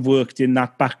not have worked in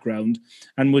that background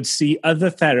and would see other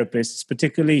therapists,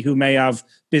 particularly who may have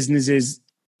businesses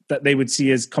that they would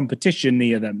see as competition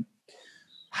near them,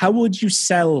 how would you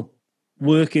sell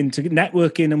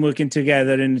networking and working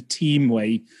together in a team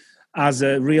way as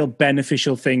a real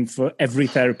beneficial thing for every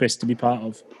therapist to be part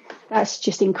of? That's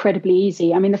just incredibly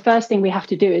easy. I mean, the first thing we have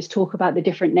to do is talk about the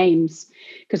different names,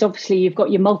 because obviously you've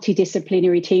got your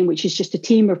multidisciplinary team, which is just a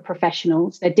team of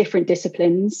professionals. They're different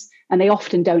disciplines and they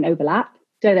often don't overlap,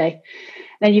 do they?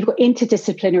 Then you've got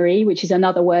interdisciplinary, which is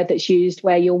another word that's used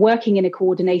where you're working in a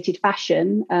coordinated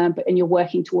fashion, and you're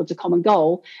working towards a common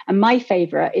goal. And my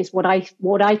favorite is what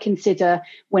I consider,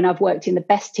 when I've worked in the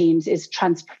best teams, is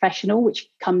transprofessional, which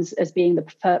comes as being the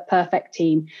perfect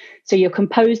team. So you're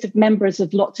composed of members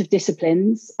of lots of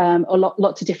disciplines, or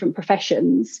lots of different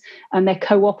professions, and they're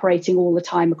cooperating all the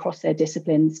time across their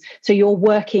disciplines. So you're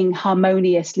working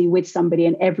harmoniously with somebody,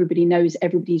 and everybody knows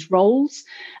everybody's roles,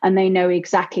 and they know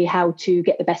exactly how to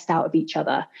get the best out of each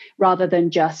other, rather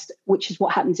than just, which is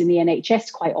what happens in the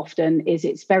NHS quite often, is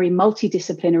it's very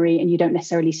multidisciplinary and you don't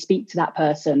necessarily speak to that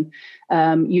person.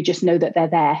 You just know that they're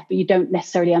there, but you don't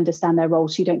necessarily understand their role,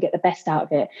 so you don't get the best out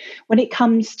of it. When it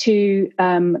comes to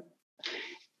the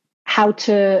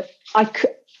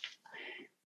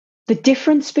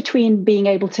difference between being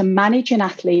able to manage an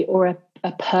athlete or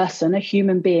a person, a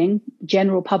human being,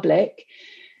 general public,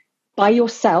 by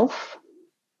yourself,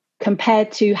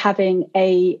 compared to having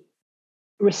a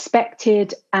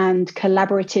respected and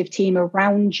collaborative team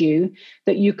around you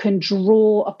that you can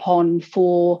draw upon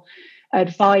for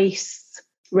advice,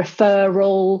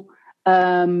 referral,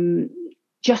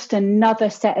 just another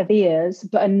set of ears,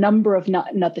 but a number of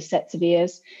another sets of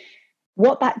ears.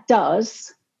 What that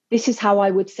does, this is how I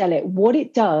would sell it. What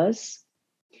it does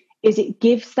is it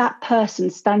gives that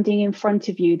person standing in front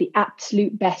of you the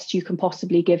absolute best you can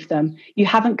possibly give them. You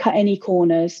haven't cut any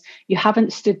corners. You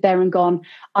haven't stood there and gone,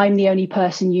 I'm the only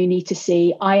person you need to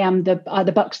see. I am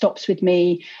the buck stops with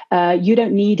me. You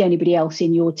don't need anybody else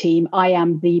in your team. I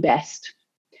am the best.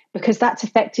 Because that's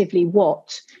effectively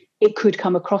what it could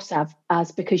come across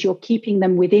as, because you're keeping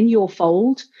them within your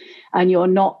fold and you're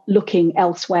not looking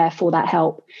elsewhere for that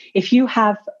help. If you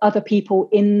have other people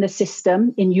in the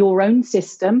system, in your own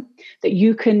system, that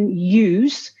you can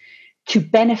use to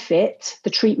benefit the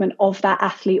treatment of that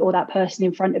athlete or that person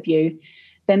in front of you,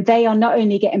 then they are not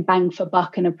only getting bang for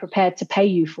buck and are prepared to pay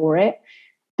you for it,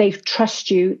 they trust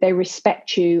you, they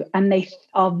respect you, and they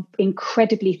are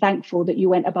incredibly thankful that you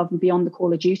went above and beyond the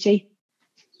call of duty.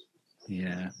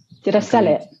 Yeah. Did I sell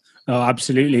it? Oh,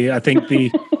 absolutely. I think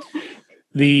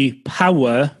the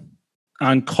power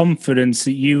and confidence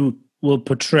that you will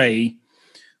portray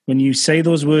when you say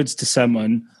those words to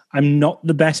someone, I'm not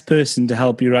the best person to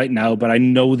help you right now, but I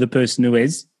know the person who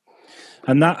is.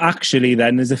 And that actually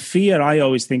then is a fear I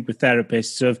always think with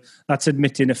therapists of, that's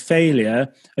admitting a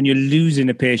failure and you're losing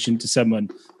a patient to someone.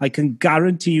 I can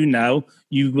guarantee you now,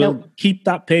 you will keep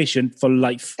that patient for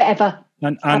life. Forever.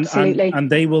 Absolutely.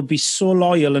 And they will be so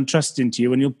loyal and trusting to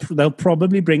you, and they'll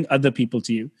probably bring other people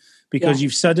to you because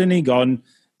you've suddenly gone,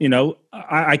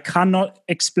 I cannot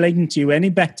explain to you any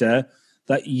better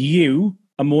that you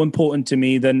are more important to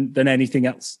me than anything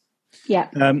else. Yeah.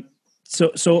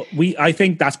 So I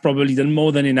think that's probably done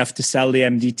more than enough to sell the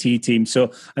MDT team.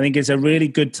 So I think it's a really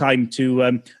good time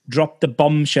to drop the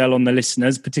bombshell on the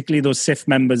listeners, particularly those SIF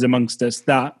members amongst us,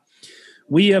 that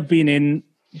we have been in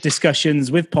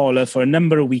discussions with Paula for a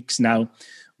number of weeks now.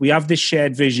 We have this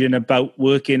shared vision about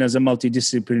working as a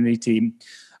multidisciplinary team.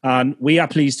 And we are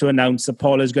pleased to announce that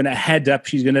Paula is going to head up.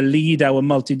 She's going to lead our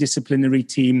multidisciplinary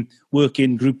team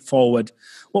working group forward.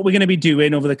 What we're going to be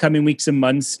doing over the coming weeks and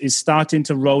months is starting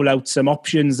to roll out some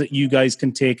options that you guys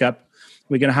can take up.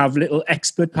 We're going to have little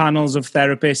expert panels of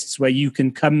therapists where you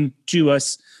can come to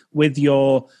us with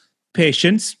your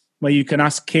patients, where you can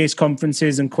ask case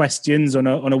conferences and questions on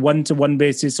a one-to-one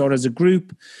basis or as a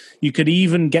group. You could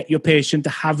even get your patient to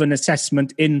have an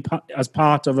assessment as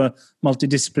part of a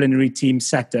multidisciplinary team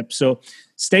setup. So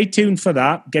stay tuned for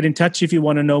that. Get in touch if you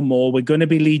want to know more. We're going to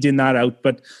be leading that out.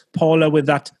 But Paula, with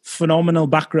that phenomenal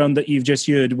background that you've just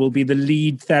heard, will be the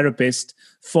lead therapist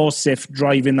for SIF,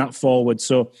 driving that forward.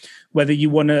 So whether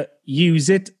you want to use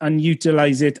it and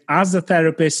utilize it as a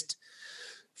therapist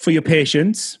for your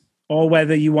patients, or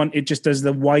whether you want it just as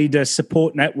the wider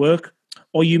support network,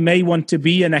 or you may want to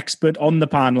be an expert on the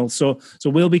panel. So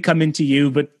we'll be coming to you,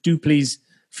 but do please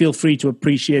feel free to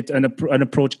appreciate and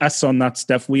approach us on that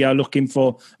stuff. We are looking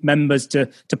for members to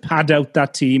pad out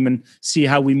that team and see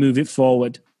how we move it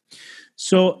forward.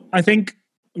 So I think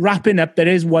wrapping up, there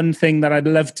is one thing that I'd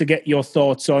love to get your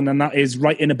thoughts on, and that is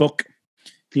writing a book.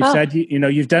 You've said,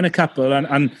 you've done a couple,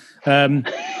 and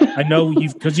I know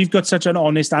because you've got such an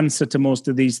honest answer to most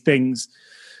of these things.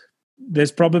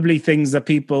 There's probably things that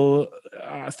people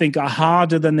think are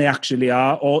harder than they actually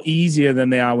are, or easier than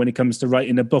they are when it comes to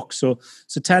writing a book. So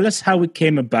tell us how it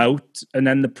came about, and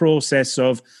then the process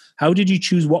of how did you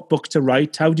choose what book to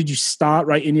write? How did you start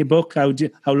writing your book? How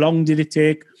long did it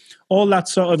take? All that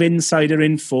sort of insider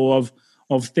info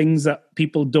of things that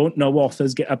people don't know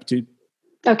authors get up to.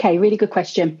 Okay, really good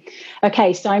question.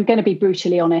 Okay, so I'm going to be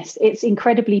brutally honest. It's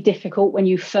incredibly difficult when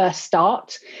you first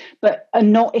start, but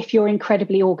not if you're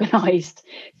incredibly organized.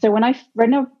 So when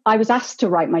I was asked to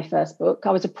write my first book,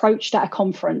 I was approached at a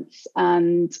conference,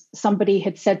 and somebody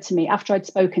had said to me, after I'd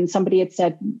spoken, somebody had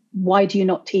said, why do you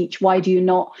not teach? Why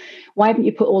haven't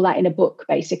you put all that in a book,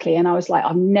 basically? And I was like,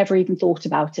 I've never even thought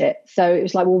about it. So it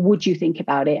was like, well, would you think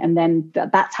about it? And then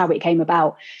that's how it came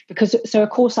about. So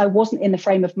of course, I wasn't in the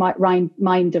frame of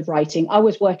mind of writing. I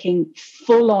was working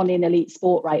full on in elite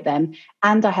sport right then,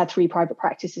 and I had 3 private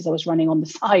practices I was running on the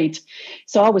side.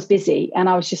 So I was busy, and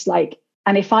I was just like,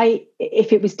 and if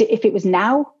it was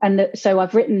now, so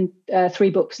I've written 3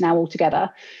 books now altogether,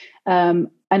 and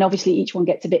obviously each one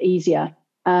gets a bit easier.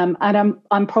 And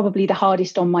I'm probably the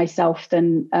hardest on myself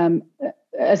than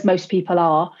as most people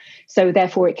are. So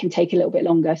therefore it can take a little bit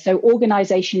longer. So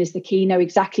organization is the key. Know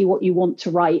exactly what you want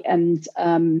to write and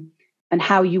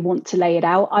how you want to lay it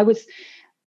out.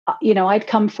 I'd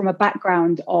come from a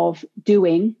background of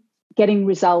getting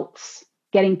results,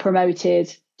 getting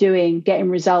promoted, getting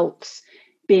results,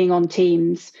 being on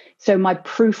teams. So my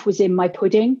proof was in my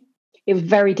pudding. It was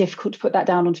very difficult to put that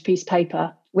down onto a piece of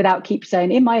paper without keep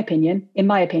saying, in my opinion,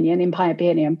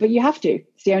 but you have to.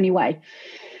 It's the only way.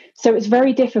 So it's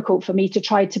very difficult for me to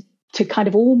try to kind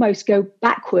of almost go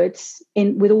backwards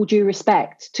with all due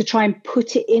respect, to try and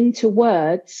put it into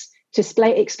words to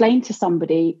explain to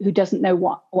somebody who doesn't know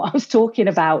what I was talking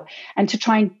about, and to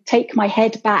try and take my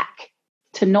head back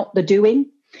to not the doing.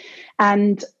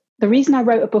 And the reason I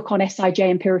wrote a book on SIJ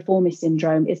and piriformis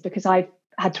syndrome is because I've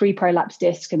had 3 prolapse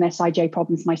discs and SIJ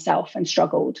problems myself and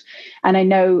struggled. And I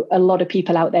know a lot of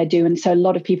people out there do. And so a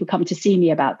lot of people come to see me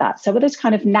about that. So there's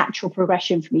kind of natural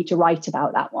progression for me to write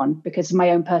about that one because of my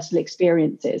own personal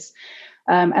experiences.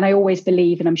 And I always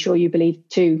believe, and I'm sure you believe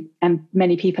too, and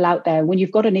many people out there, when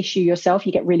you've got an issue yourself,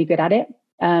 you get really good at it,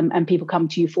 and people come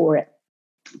to you for it.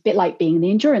 A bit like being in the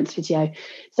endurance physio.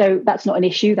 So that's not an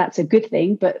issue. That's a good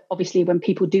thing. But obviously when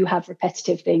people do have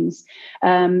repetitive things,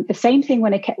 the same thing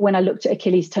when I looked at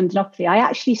Achilles tendinopathy,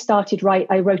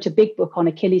 I wrote a big book on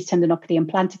Achilles tendinopathy and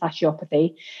plantar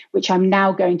fasciopathy, which I'm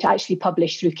now going to actually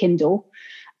publish through Kindle.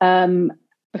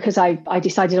 Because I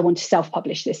decided I wanted to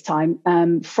self-publish this time.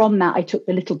 From that, I took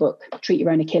the little book, Treat Your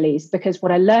Own Achilles, because what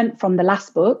I learned from the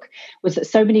last book was that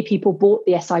so many people bought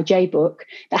the SIJ book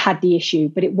that had the issue,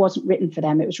 but it wasn't written for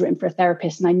them. It was written for a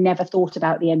therapist, and I never thought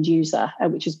about the end user,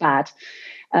 which was bad.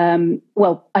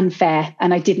 Unfair,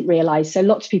 and I didn't realise. So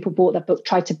lots of people bought that book,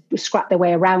 tried to scrap their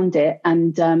way around it,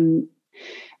 and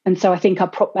so I think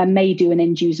I may do an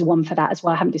end user one for that as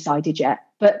well. I haven't decided yet.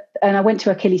 And I went to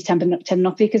Achilles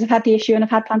tendinopathy because I've had the issue, and I've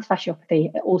had plantar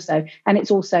fasciopathy also. And it's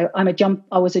also,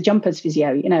 I was a jumpers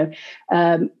physio,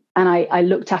 and I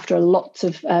looked after a lot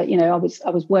of, I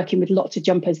was working with lots of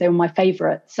jumpers. They were my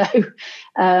favorite. So,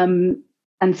 and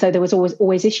so there was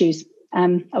always issues.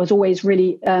 I was always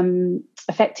really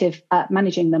effective at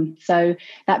managing them. So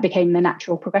that became the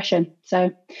natural progression.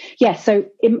 So, yeah. So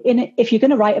if you're going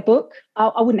to write a book,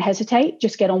 I wouldn't hesitate.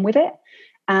 Just get on with it.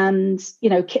 And,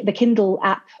 the Kindle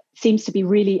app seems to be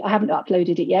really, I haven't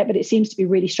uploaded it yet, but it seems to be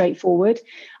really straightforward.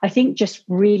 I think just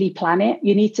really plan it.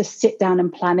 You need to sit down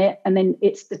and plan it. And then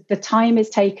it's the time is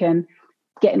taken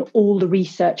getting all the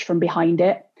research from behind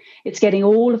it. It's getting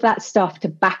all of that stuff to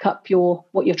back up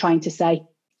what you're trying to say.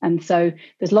 And so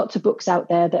there's lots of books out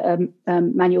there that are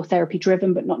manual therapy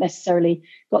driven, but not necessarily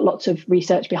got lots of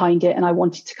research behind it. And I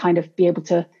wanted to kind of be able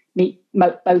to meet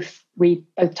both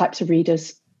types of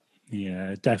readers.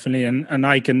 Yeah, definitely. And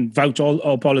I can vouch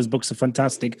all Paula's books are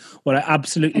fantastic. What I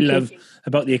absolutely love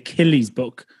about the Achilles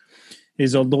book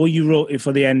is, although you wrote it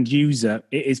for the end user,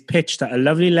 it is pitched at a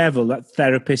lovely level that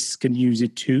therapists can use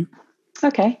it too.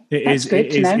 Okay, It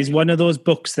is one of those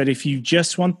books that if you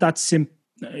just want that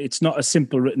it's not a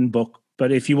simple written book,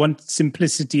 but if you want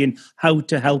simplicity in how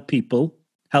to help people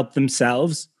help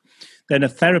themselves, then a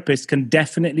therapist can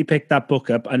definitely pick that book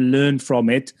up and learn from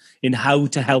it in how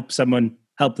to help someone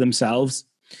help themselves.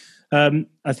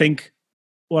 I think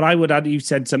what I would add, you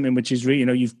said something which is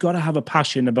really, you've got to have a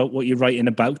passion about what you're writing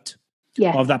about,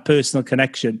 of that personal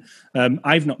connection.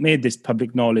 I've not made this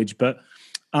public knowledge, but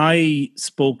I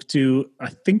spoke to, I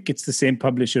think it's the same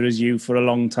publisher as you, for a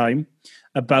long time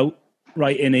about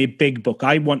writing a big book.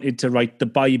 I wanted to write the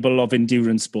Bible of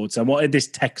endurance sports. I wanted this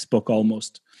textbook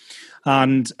almost.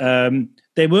 And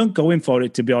they weren't going for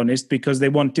it, to be honest, because they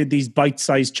wanted these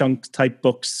bite-sized chunk type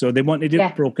books. So they wanted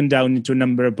it broken down into a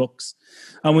number of books.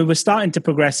 And we were starting to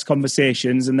progress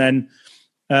conversations. And then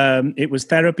it was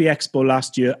Therapy Expo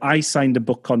last year. I signed a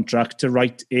book contract to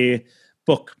write a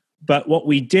book. But what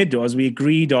we did was we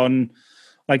agreed on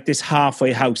like this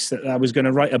halfway house, that I was going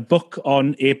to write a book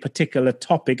on a particular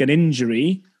topic, an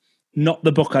injury, not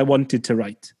the book I wanted to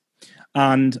write.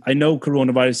 And I know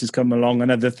coronavirus has come along and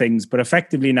other things, but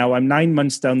effectively now I'm 9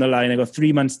 months down the line. I got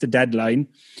 3 months to deadline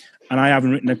and I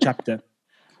haven't written a chapter.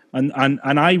 And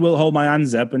I will hold my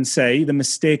hands up and say the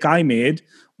mistake I made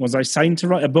was I signed to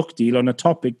write a book deal on a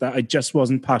topic that I just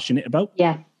wasn't passionate about.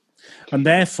 Yeah. And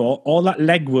therefore, all that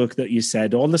legwork that you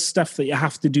said, all the stuff that you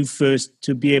have to do first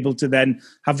to be able to then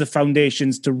have the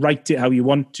foundations to write it how you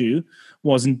want to,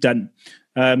 wasn't done.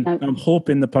 I'm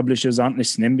hoping the publishers aren't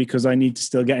listening, because I need to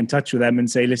still get in touch with them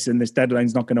and say, listen, this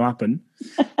deadline's not going to happen.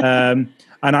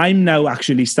 And I'm now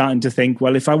actually starting to think,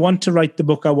 well, if I want to write the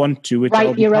book I want to, which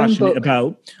I'll be passionate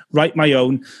about, write my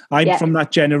own. I'm from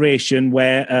that generation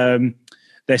where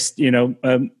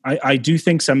I do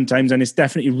think sometimes, and it's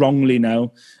definitely wrongly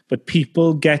now, but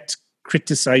people get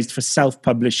criticized for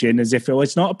self-publishing as if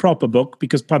it's not a proper book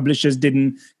because publishers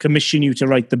didn't commission you to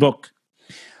write the book.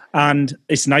 And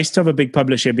it's nice to have a big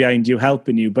publisher behind you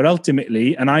helping you. But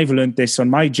ultimately, and I've learned this on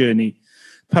my journey,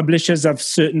 publishers have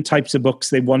certain types of books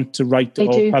they want to write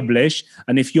or publish.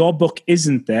 And if your book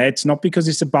isn't there, it's not because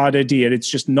it's a bad idea. It's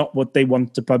just not what they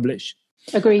want to publish.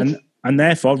 Agreed. And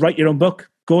therefore, write your own book.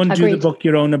 Go and do the book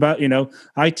your own about,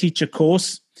 I teach a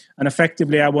course and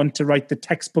effectively I want to write the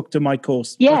textbook to my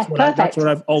course. Yeah, that's what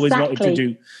I've always wanted to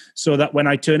do. So that when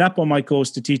I turn up on my course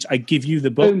to teach, I give you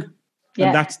the book. Boom. Yeah.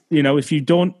 And that's, if you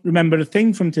don't remember a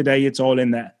thing from today, it's all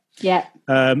in there. Yeah.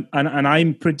 And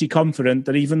I'm pretty confident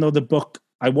that even though the book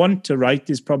I want to write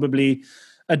is probably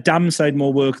a damn side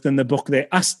more work than the book they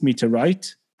asked me to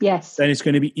write. Yes. Then it's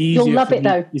going to be easier. You'll love it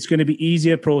though. It's going to be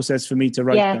easier process for me to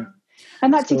write that.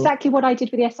 And that's exactly what I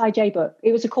did with the SIJ book.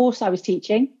 It was a course I was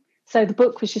teaching. So the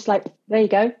book was just like, there you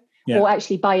go. Yeah. Or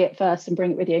actually buy it first and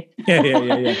bring it with you.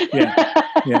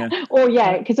 Yeah. Or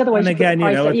because otherwise you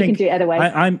can do it other way.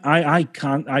 I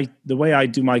can't. The way I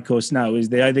do my course now is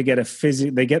they either get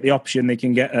they get the option, they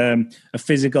can get a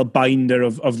physical binder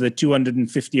of the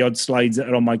 250 odd slides that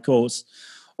are on my course,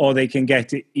 or they can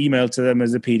get it emailed to them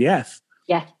as a PDF.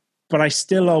 Yeah. But I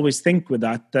still always think with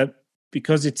that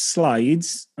because it's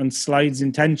slides, and slides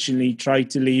intentionally try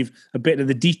to leave a bit of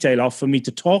the detail off for me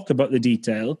to talk about the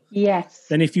detail. Yes.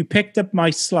 Then if you picked up my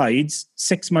slides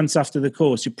 6 months after the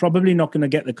course, you're probably not going to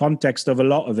get the context of a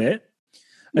lot of it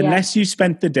unless you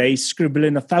spent the day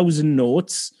scribbling 1,000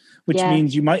 notes, which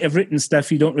means you might have written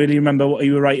stuff you don't really remember what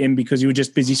you were writing because you were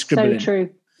just busy scribbling.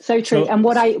 So true. And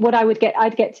what I would get,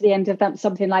 I'd get to the end of that,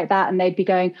 something like that, and they'd be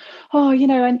going,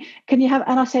 and can you have,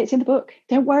 and I say, it's in the book.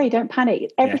 Don't worry, don't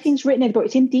panic. Everything's written in the book.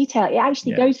 It's in detail. It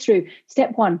actually goes through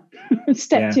step 1,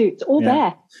 step 2. It's all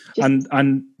there.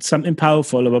 And something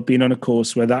powerful about being on a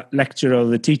course where that lecturer or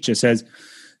the teacher says,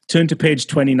 turn to page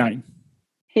 29.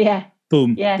 Yeah.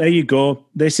 Boom. Yeah. There you go.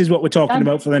 This is what we're talking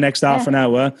about for the next half an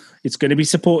hour. It's going to be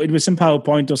supported with some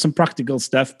PowerPoint or some practical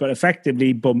stuff, but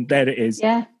effectively, boom, there it is.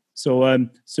 Yeah. So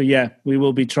we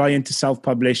will be trying to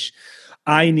self-publish.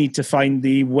 I need to find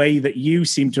the way that you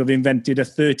seem to have invented a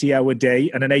 30-hour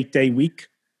day and an 8-day week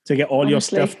to get all your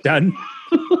stuff done.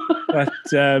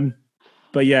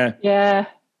 but yeah. Yeah.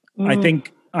 I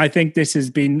think it's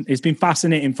been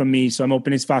fascinating for me. So I'm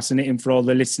hoping it's fascinating for all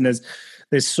the listeners.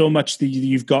 There's so much that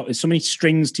you've got. There's so many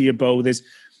strings to your bow.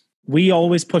 We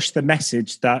always push the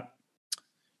message that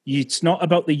it's not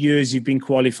about the years you've been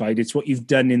qualified. It's what you've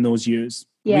done in those years.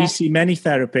 We see many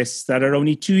therapists that are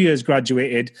only 2 years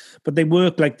graduated, but they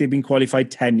work like they've been qualified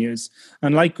 10 years.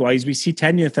 And likewise, we see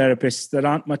 10-year therapists that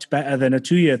aren't much better than a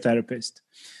 2-year therapist.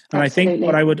 And Absolutely. I think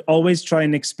what I would always try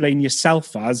and explain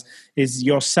yourself as is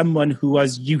you're someone who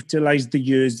has utilized the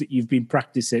years that you've been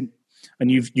practicing,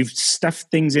 and you've stuffed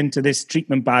things into this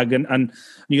treatment bag, and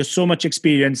you're so much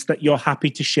experience that you're happy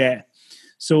to share.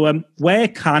 So where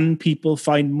can people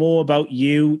find more about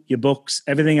you, your books,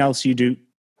 everything else you do?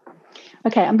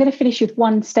 Okay, I'm going to finish with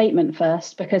one statement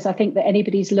first, because I think that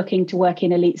anybody's looking to work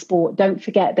in elite sport, don't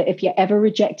forget that if you're ever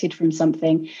rejected from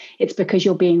something, it's because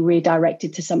you're being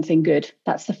redirected to something good.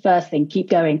 That's the first thing.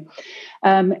 Keep going.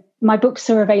 My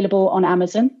books are available on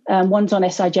Amazon. One's on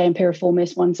SIJ and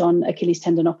piriformis, one's on Achilles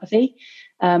tendinopathy,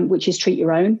 which is Treat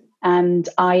Your Own. And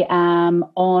I've got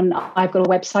a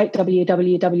website,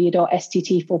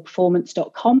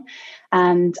 www.sttforperformance.com.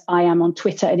 And I am on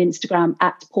Twitter and Instagram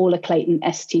at Paula Clayton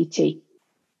STT.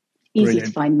 Easy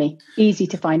to find me.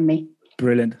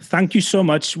 Brilliant. Thank you so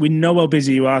much. We know how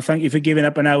busy you are. Thank you for giving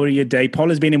up an hour of your day.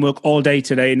 Paula's been in work all day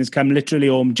today and has come literally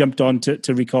home, jumped on to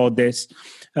record this.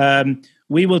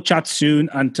 We will chat soon.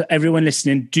 And to everyone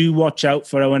listening, do watch out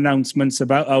for our announcements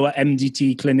about our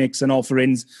MDT clinics and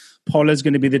offerings. Paula's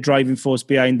going to be the driving force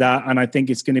behind that. And I think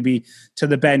it's going to be to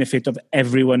the benefit of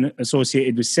everyone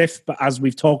associated with SIF. But as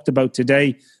we've talked about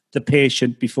today, the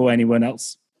patient before anyone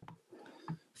else.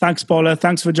 Thanks, Paula.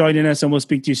 Thanks for joining us, and we'll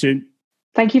speak to you soon.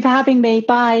 Thank you for having me.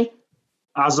 Bye.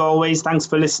 As always, thanks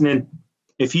for listening.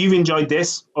 If you've enjoyed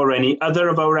this or any other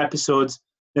of our episodes,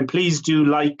 then please do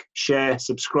like, share,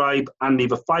 subscribe, and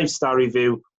leave a 5-star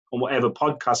review on whatever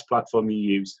podcast platform you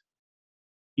use.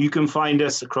 You can find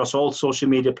us across all social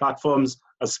media platforms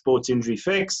as Sports Injury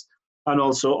Fix, and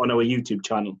also on our YouTube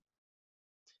channel.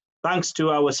 Thanks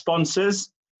to our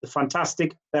sponsors, the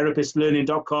fantastic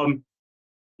therapistlearning.com,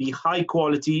 the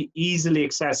high-quality, easily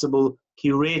accessible,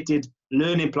 curated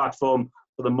learning platform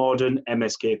for the modern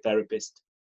MSK therapist.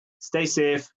 Stay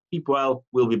safe, keep well,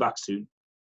 we'll be back soon.